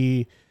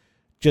be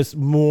just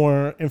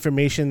more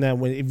information that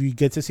if you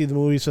get to see the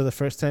movies for the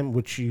first time,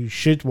 which you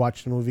should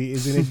watch the movie,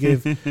 is going to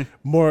give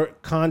more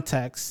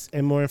context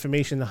and more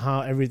information on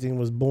how everything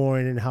was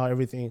born and how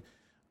everything.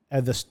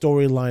 The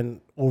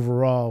storyline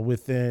overall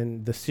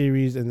within the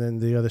series and then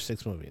the other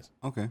 6 movies.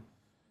 Okay.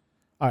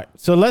 All right.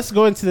 So let's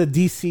go into the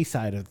DC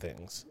side of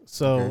things.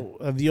 So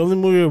the only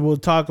movie we'll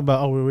talk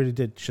about, we already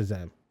did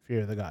Shazam,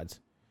 Fear of the Gods.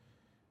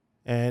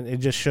 And it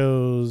just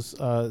shows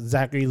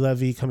Zachary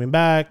Levi coming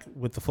back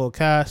with the full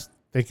cast.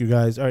 Thank you,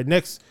 guys. All right,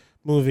 next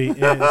movie is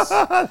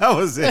That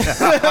was it.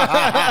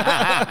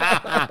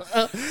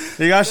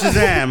 You got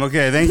Shazam.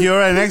 Okay, thank you. All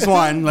right, next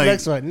one. Like,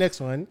 next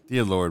one.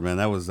 dear Lord, man,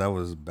 that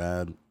was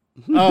bad.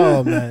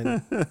 Oh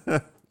man,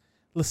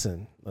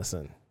 listen. It was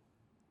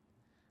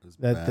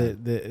That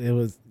bad. it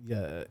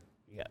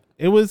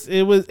was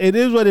it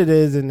is what it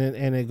is, and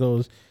it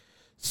goes.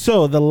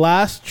 So the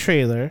last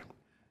trailer,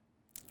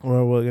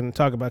 or we're gonna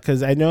talk about,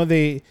 because I know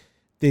they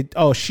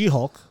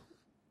She-Hulk,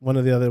 one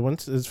of the other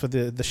ones is for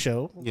the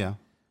show. Yeah.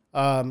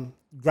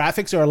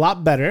 Graphics are a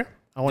lot better.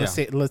 I want to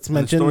say, let's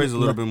mention the story's a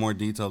little bit more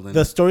detailed than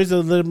the story's a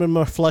little bit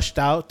more flushed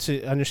out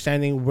to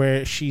understanding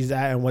where she's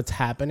at and what's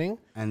happening.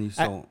 and you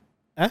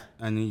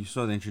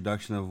saw the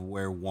introduction of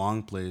where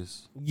Wong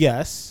plays.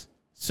 Yes.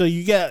 So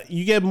you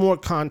get more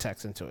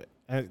context into it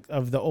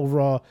of the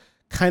overall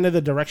kind of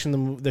the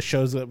direction the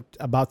show's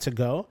about to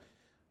go.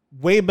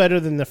 Way better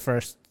than the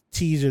first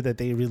teaser that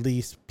they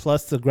released.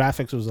 Plus the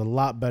graphics was a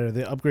lot better.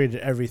 They upgraded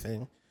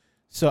everything.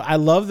 So I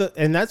love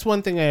and that's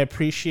one thing I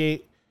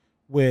appreciate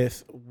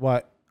with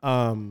what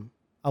a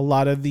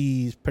lot of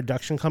these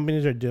production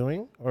companies are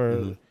doing,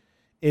 or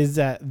is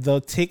that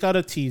they'll take out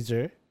a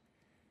teaser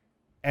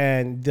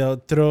and they'll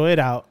throw it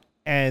out,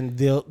 and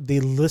they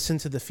listen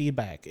to the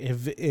feedback.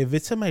 If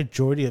it's a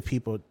majority of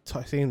people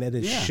saying that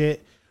it's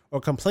shit or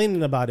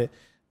complaining about it,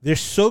 they're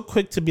so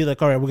quick to be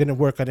like, all right, we're gonna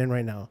work on it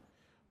right now.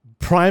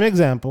 Prime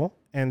example,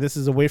 and this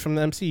is away from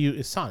the MCU,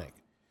 is Sonic.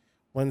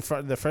 When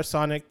the first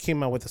Sonic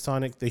came out with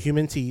the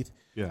human teeth,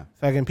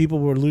 fucking people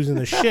were losing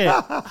their shit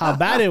how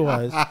bad it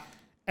was,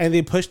 and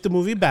they pushed the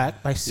movie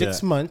back by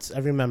 6 months. I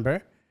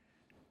remember,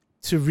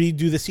 to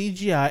redo the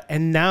CGI,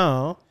 and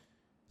now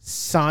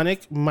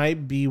Sonic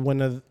might be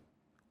one of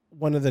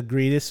the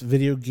greatest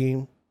video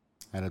game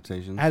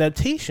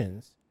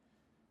adaptations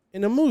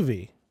in a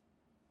movie,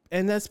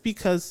 and that's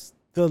because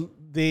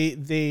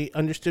they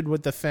understood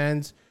what the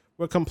fans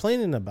were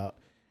complaining about.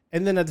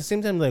 And then at the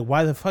same time, like,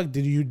 why the fuck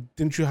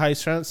didn't you hire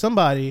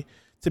somebody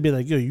to be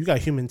like, yo, you got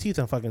human teeth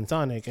on fucking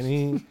Sonic,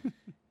 and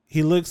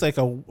he looks like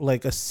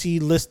a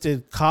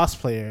C-listed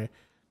cosplayer.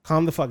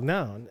 Calm the fuck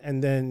down.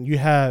 And then you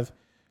have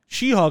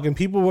She-Hulk, and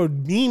people were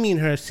memeing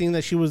her, seeing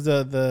that she was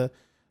the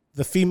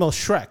female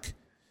Shrek,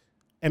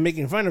 and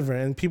making fun of her.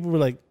 And people were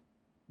like,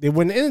 they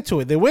went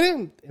into it. They went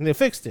in and they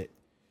fixed it.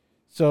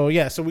 So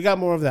yeah, so we got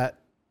more of that.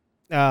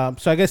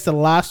 So I guess the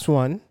last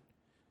one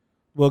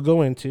we'll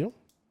go into.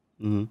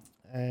 Mm-hmm.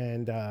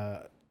 And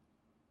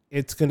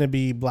it's going to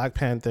be Black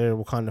Panther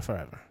Wakanda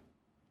Forever.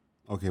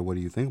 Okay, what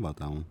do you think about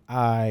that one?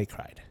 I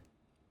cried.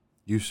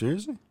 You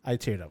seriously? I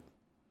teared up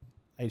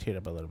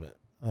a little bit.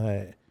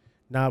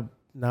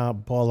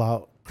 Not ball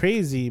out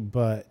crazy,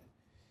 but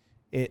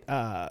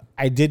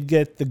I did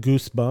get the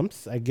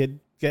goosebumps. I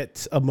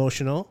get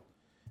emotional.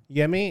 You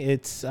get me?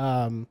 It's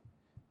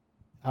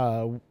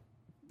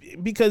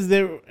because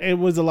there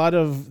was a lot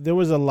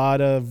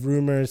of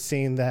rumors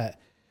saying that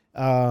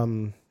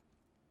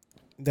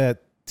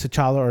that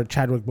T'Challa, or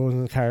Chadwick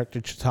Boseman's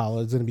character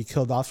T'Challa, is going to be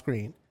killed off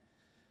screen,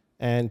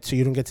 and so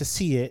you don't get to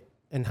see it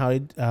and how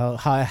it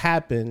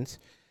happens.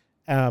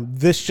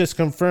 This just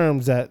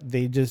confirms that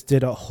they just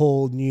did a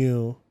whole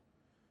new.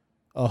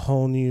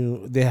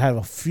 They have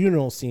a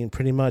funeral scene,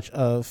 pretty much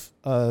of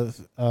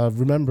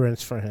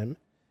remembrance for him,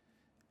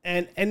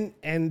 and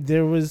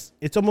there was,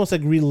 it's almost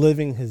like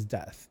reliving his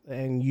death,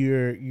 and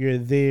you're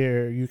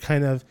there. You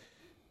kind of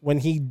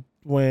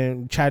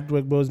when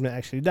Chadwick Boseman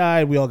actually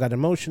died, we all got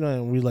emotional,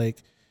 and we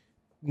like,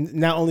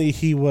 not only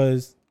he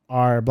was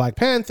our Black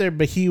Panther,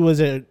 but he was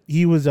an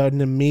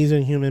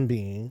amazing human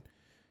being,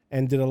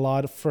 and did a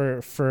lot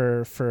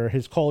for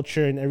his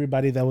culture and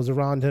everybody that was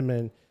around him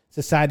and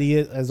society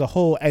as a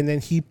whole. And then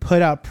he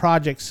put out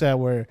projects that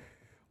were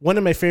one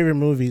of my favorite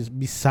movies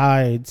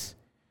besides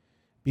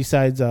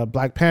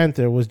Black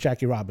Panther was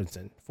Jackie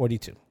Robinson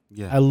 42.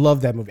 Yeah, I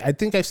love that movie. I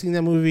think I've seen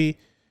that movie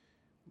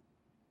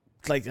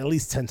like at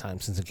least 10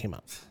 times since it came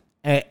out,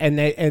 and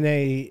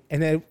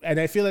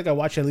I feel like I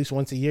watch it at least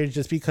once a year,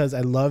 just because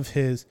I love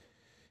his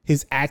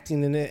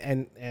acting in it,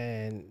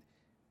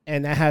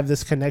 and I have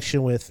this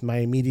connection with my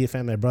immediate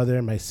family, my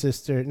brother, my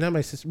sister, not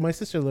my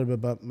sister a little bit,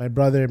 but my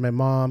brother, my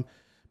mom,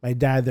 my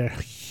dad. They're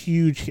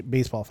huge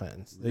baseball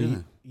fans.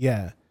 They're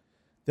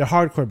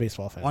hardcore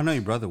baseball fans. Well, I know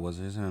your brother was.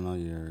 I know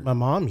your. My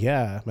mom,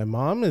 my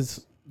mom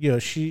is,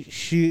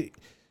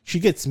 she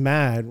gets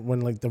mad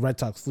when like the Red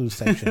Sox lose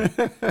section.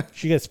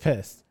 She gets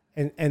pissed,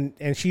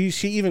 and she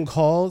even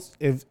calls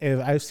if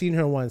I've seen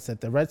her once that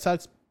the Red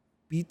Sox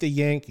beat the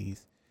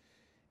Yankees,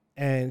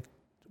 and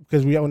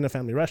because we own a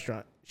family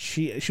restaurant,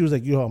 she was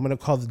like, yo, I'm gonna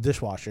call the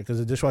dishwasher, because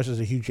the dishwasher is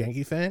a huge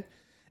Yankee fan,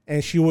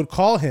 and she would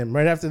call him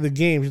right after the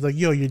game. She's like,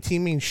 yo, your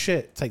team means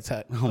shit. It's like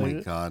that. Oh my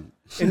god.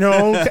 In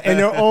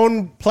her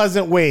own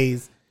pleasant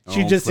ways,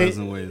 she just say,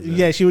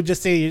 she would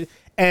just say,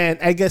 and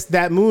I guess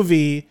that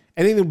movie,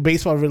 anything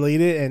baseball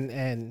related,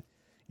 and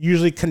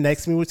usually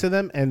connects me to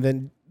them. And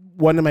then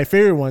one of my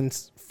favorite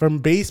ones from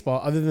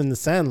baseball, other than The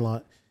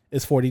Sandlot,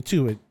 is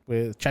 42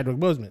 with Chadwick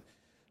Boseman.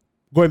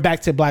 Going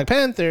back to Black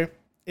Panther,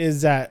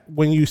 is that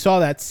when you saw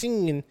that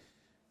scene,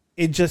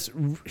 it just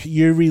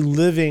you're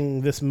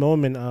reliving this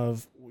moment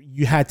of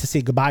you had to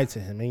say goodbye to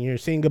him, and you're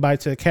saying goodbye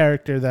to a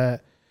character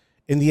that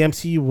in the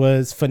MCU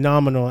was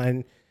phenomenal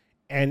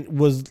and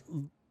was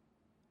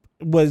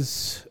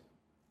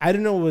I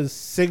don't know, was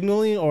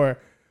signaling or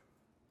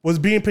was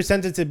being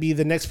presented to be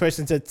the next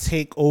person to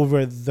take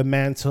over the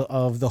mantle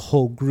of the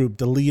whole group,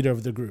 the leader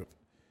of the group.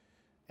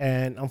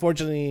 And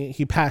unfortunately,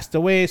 he passed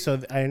away.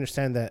 So I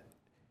understand that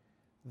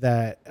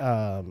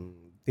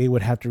they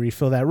would have to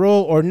refill that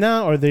role, or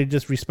not, or they're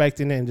just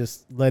respecting it and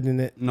just letting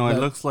it. No, it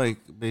looks like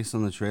based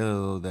on the trailer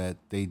though that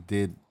they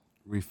did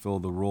refill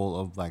the role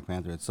of Black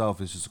Panther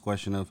itself. It's just a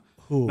question of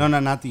Who? no,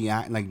 not the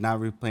act, like not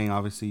replaying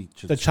obviously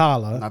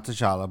T'Challa, not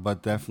T'Challa,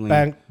 but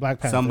definitely Black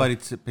Panther. somebody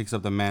picks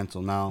up the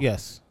mantle now.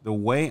 Yes, The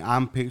way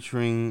I'm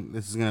picturing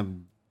this is gonna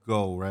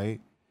go,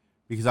 right?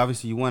 Because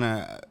obviously you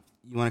wanna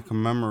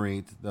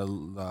commemorate the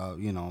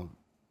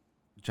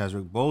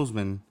Chadwick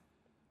Boseman,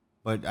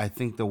 but I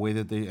think the way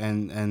that they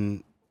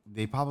and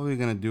they probably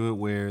gonna do it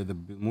where the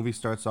movie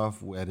starts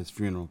off at his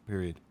funeral.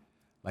 Period.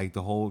 Like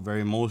the whole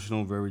very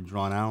emotional, very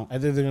drawn out. I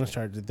think they're gonna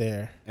start it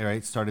there. All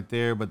right, started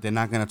there, but they're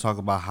not gonna talk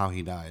about how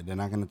he died. They're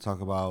not gonna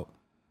talk about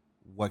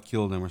what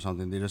killed him or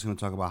something. They're just gonna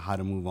talk about how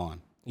to move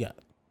on. Yeah,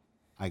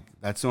 Like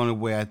that's the only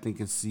way I think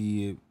it's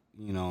see it,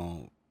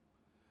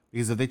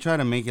 because if they try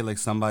to make it like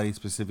somebody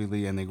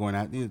specifically and they're going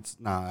at it's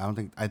I don't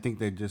think. I think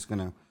they're just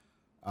gonna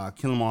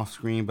kill him off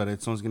screen, but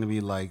it's always gonna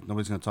be like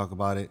nobody's gonna talk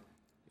about it.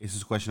 It's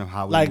just a question of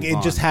how we like move it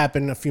on. just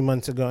happened a few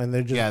months ago,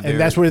 and Yeah, and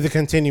that's where they're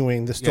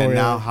continuing the story. Yeah,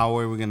 now how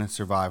are we gonna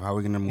survive? How are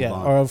we gonna move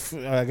on? or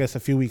I guess a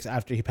few weeks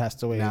after he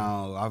passed away.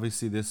 Now,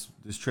 obviously, this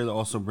trailer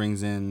also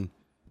brings in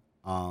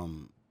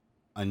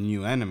a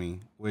new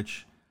enemy,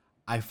 which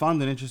I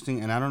found it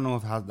interesting, and I don't know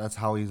if that's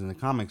how he's in the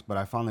comics, but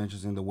I found it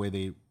interesting the way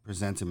they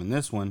present him in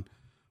this one,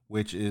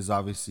 which is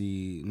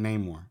obviously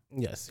Namor.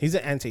 Yes, he's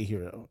an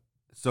anti-hero.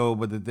 So,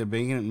 but they're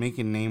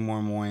making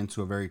Namor more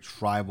into a very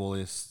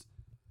tribalist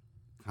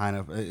kind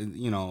of,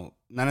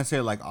 not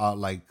necessarily like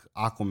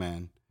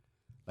Aquaman,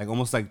 like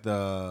almost like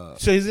the.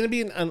 So he's gonna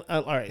be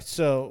all right.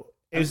 So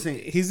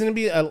he's gonna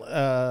be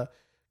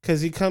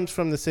because he comes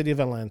from the city of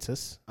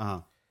Atlantis.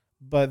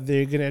 But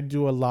they're gonna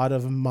do a lot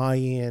of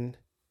Mayan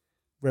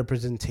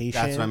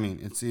representation. That's what I mean.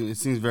 It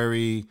seems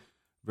very,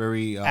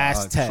 very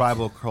Aztec.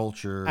 tribal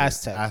culture,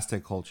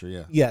 Aztec culture.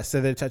 Yeah. Yeah,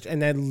 so they're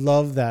and I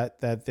love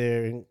that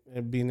they're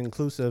being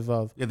inclusive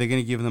of. Yeah, they're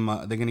gonna give them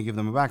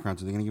a background,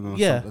 so they're gonna give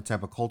them a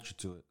type of culture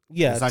to it.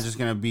 Yeah, it's not just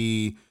gonna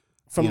be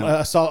from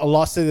a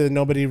lost city that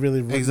nobody really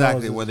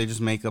exactly knows. Where they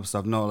just make up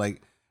stuff. No,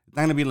 like it's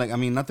not gonna be like, I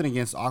mean, nothing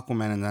against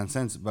Aquaman in that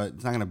sense, but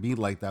it's not gonna be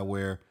like that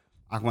where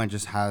Aquaman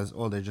just has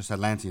they're just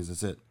Atlanteans.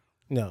 That's it.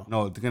 No,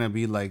 they're gonna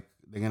be like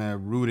they're gonna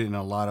root it in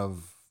a lot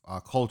of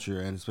culture,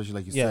 and especially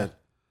like you said,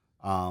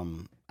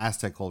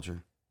 Aztec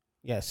culture.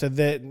 Yeah, so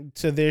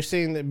they're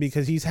saying that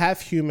because he's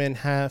half human,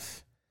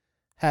 half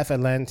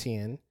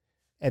Atlantean,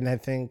 and I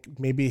think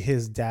maybe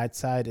his dad's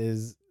side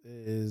is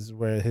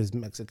where his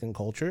Mexican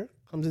culture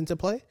comes into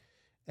play,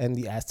 and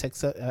the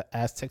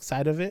Aztec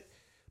side of it.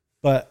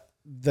 But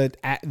the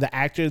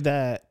actor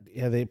that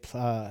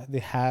they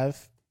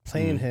have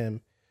playing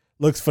him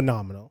looks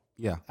phenomenal.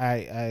 Yeah,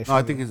 I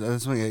think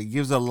it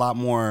gives a lot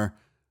more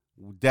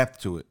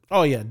depth to it.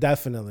 Oh yeah,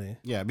 definitely.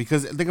 Yeah,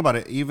 because think about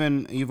it.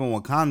 Even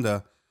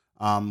Wakanda,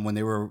 when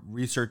they were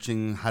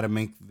researching how to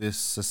make this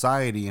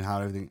society and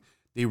how everything,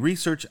 they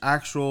researched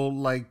actual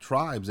like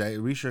tribes. They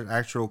researched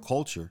actual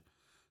culture.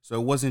 So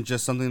it wasn't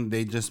just something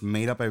they just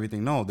made up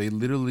everything. No, they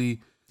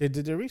literally did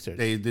the research.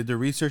 They did the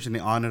research and they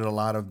honored a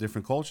lot of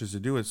different cultures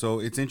to do it. So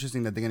it's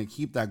interesting that they're going to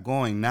keep that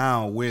going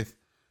now with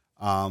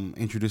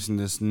introducing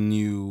this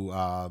new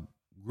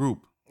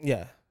group.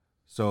 Yeah.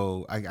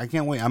 So I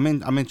can't wait.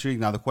 I'm intrigued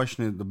now.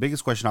 The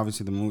biggest question,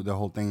 obviously, the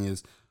whole thing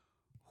is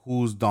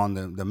who's donned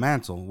the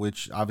mantle.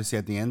 Which obviously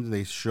at the end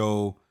they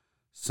show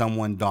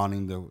someone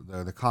donning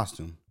the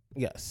costume.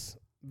 Yes,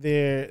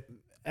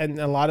 and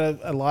a lot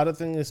of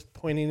things is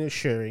pointing to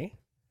Shuri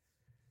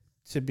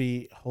to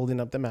be holding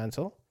up the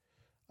mantle.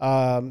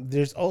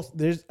 There's all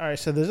right.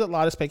 So there's a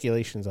lot of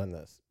speculations on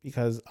this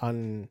because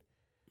on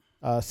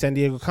San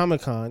Diego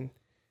Comic-Con,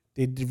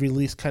 they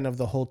released kind of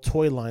the whole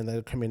toy line that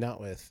they're coming out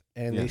with,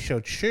 and they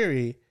showed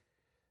Shuri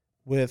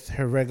with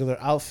her regular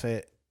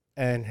outfit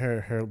and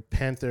her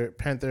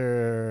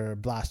Panther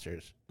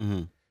blasters.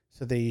 Mm-hmm.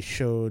 So they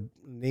showed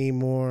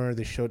Namor,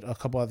 they showed a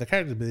couple other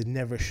characters, but they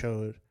never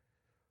showed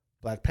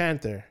Black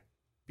Panther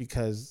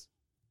because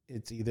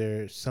it's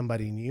either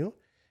somebody new,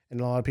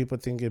 and a lot of people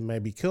think it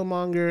might be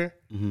Killmonger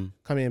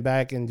coming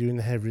back and doing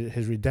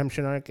his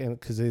redemption arc, and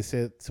because they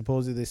said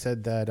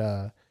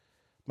that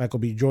Michael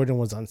B. Jordan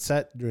was on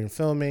set during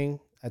filming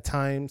at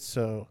times,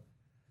 so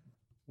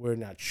we're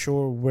not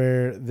sure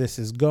where this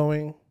is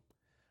going.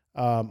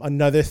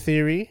 Another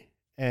theory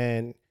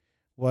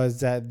was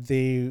that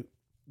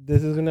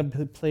this is going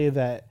to play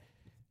that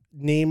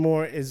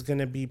Namor is going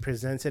to be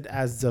presented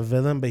as the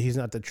villain, but he's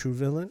not the true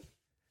villain.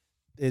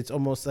 It's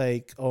almost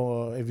like,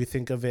 if you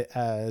think of it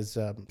as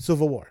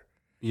Civil War.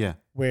 Yeah.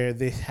 Where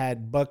they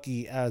had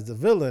Bucky as the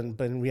villain,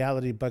 but in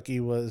reality, Bucky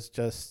was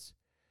just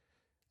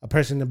a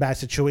person in a bad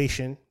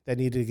situation that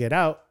needed to get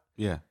out,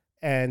 Yeah.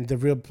 and the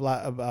real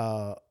plot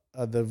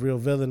the real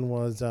villain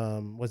was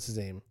what's his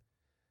name?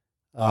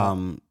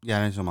 Yeah,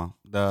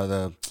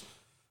 the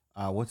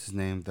what's his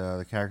name?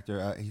 The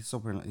character. He's so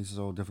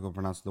difficult to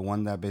pronounce. The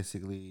one that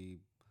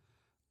basically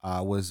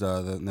was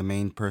the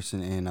main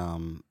person in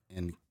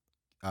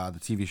the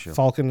TV show.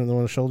 Falcon and the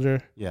Winter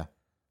Soldier. Yeah.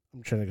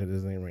 I'm trying to get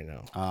his name right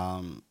now.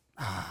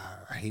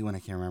 I hate when I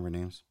can't remember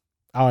names.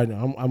 Oh, I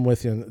know. I'm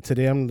with you.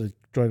 Today I'm like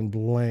drawing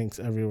blanks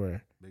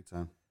everywhere. Big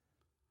time.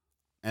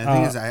 And the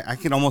thing is, I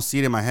can almost see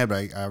it in my head, but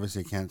I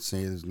obviously can't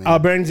say his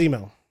name. Baron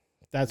Zemo.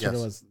 That's what it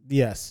was.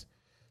 Yes.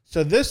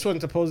 So this one,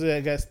 supposedly,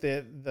 I guess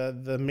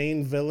the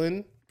main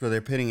villain. So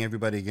they're pitting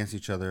everybody against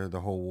each other the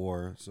whole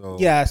war. So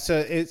yeah.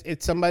 So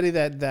it's somebody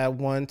that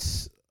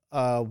wants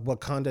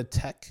Wakanda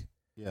tech.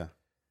 Yeah.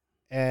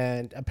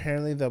 And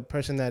apparently, the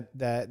person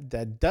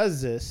that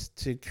does this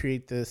to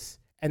create this,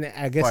 and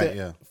I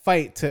guess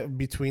fight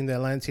between the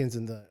Atlanteans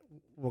and the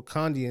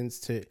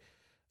Wakandians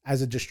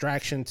as a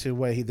distraction to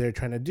what they're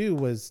trying to do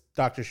was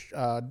Dr.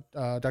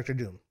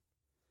 Doom.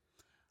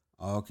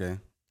 Oh, okay.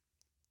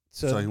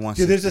 So he wants.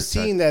 There's a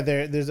scene that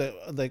there's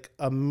a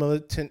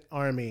militant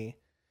army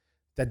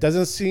that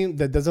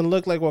doesn't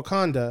look like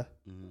Wakanda,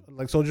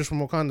 like soldiers from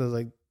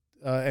Wakanda,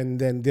 and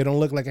then they don't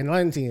look like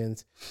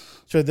Atlanteans.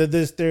 So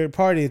this third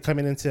party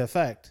coming into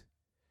effect.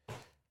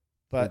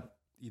 But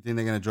you think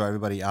they're gonna draw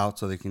everybody out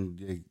so they can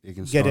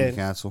get in,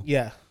 cancel?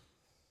 Yeah.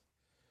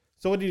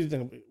 So what do you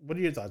think? What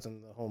are your thoughts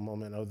on the whole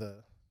moment of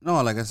the?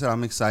 No, like I said,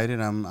 I'm excited.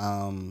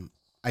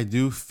 I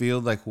do feel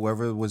like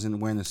whoever wasn't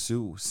wearing the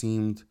suit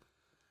seemed,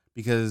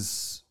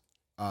 because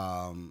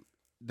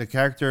the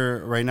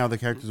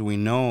characters we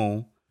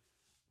know,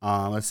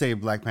 let's say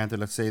Black Panther,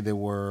 let's say it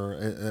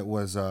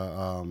was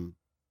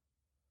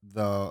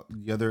the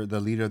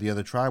leader of the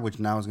other tribe, which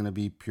now is going to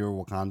be pure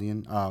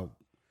Wakandian.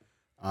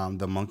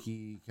 The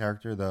monkey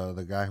character,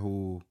 the guy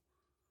who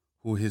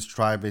his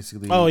tribe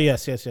basically. Oh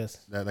yes.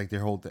 That like their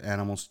whole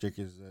animal stick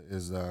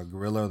is the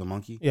gorilla or the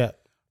monkey. Yeah.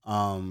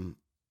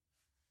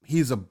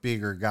 He's a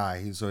bigger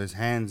guy. So his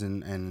hands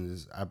and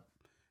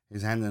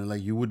his hand, and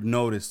like you would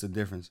notice the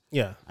difference.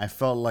 Yeah. I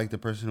felt like the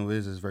person who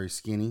is very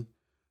skinny,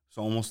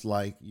 so almost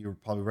like you're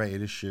probably right.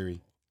 It is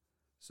Shuri.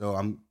 So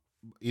I'm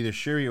either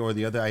Shuri or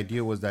the other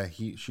idea was that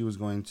she was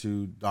going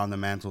to don the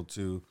mantle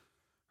to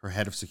her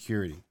head of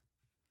security.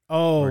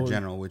 Oh, or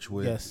general, which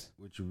would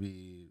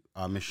be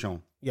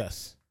Michonne.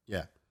 Yes.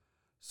 Yeah.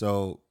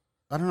 So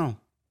I don't know.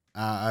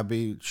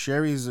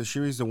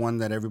 Shuri's the one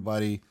that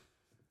everybody,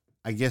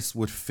 I guess,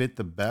 would fit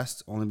the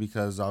best, only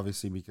because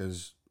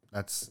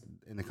that's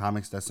in the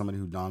comics. That's somebody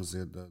who dons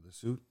the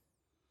suit.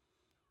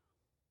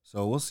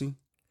 So we'll see.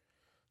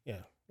 Yeah,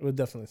 we'll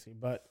definitely see.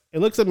 But it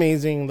looks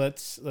amazing.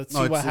 Let's see what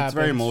happens. It's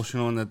very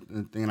emotional,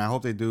 and I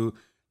hope they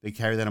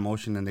carry that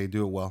emotion and they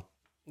do it well.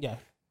 Yeah.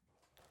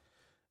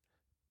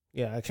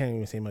 Yeah, I can't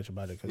even say much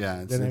about it.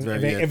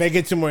 If I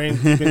get too more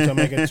into I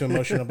might get too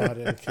emotional about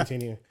it and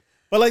continue.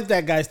 But like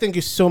that, guys, thank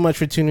you so much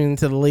for tuning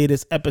into the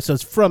latest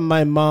episodes from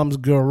My Mom's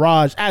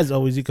Garage. As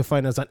always, you can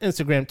find us on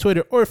Instagram,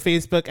 Twitter, or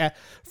Facebook at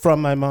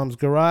From My Mom's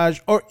Garage,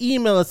 or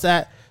email us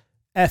at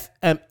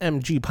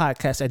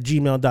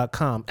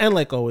fmmgpodcast@gmail.com. And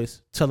like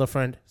always, tell a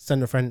friend,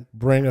 send a friend,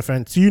 bring a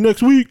friend. See you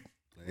next week.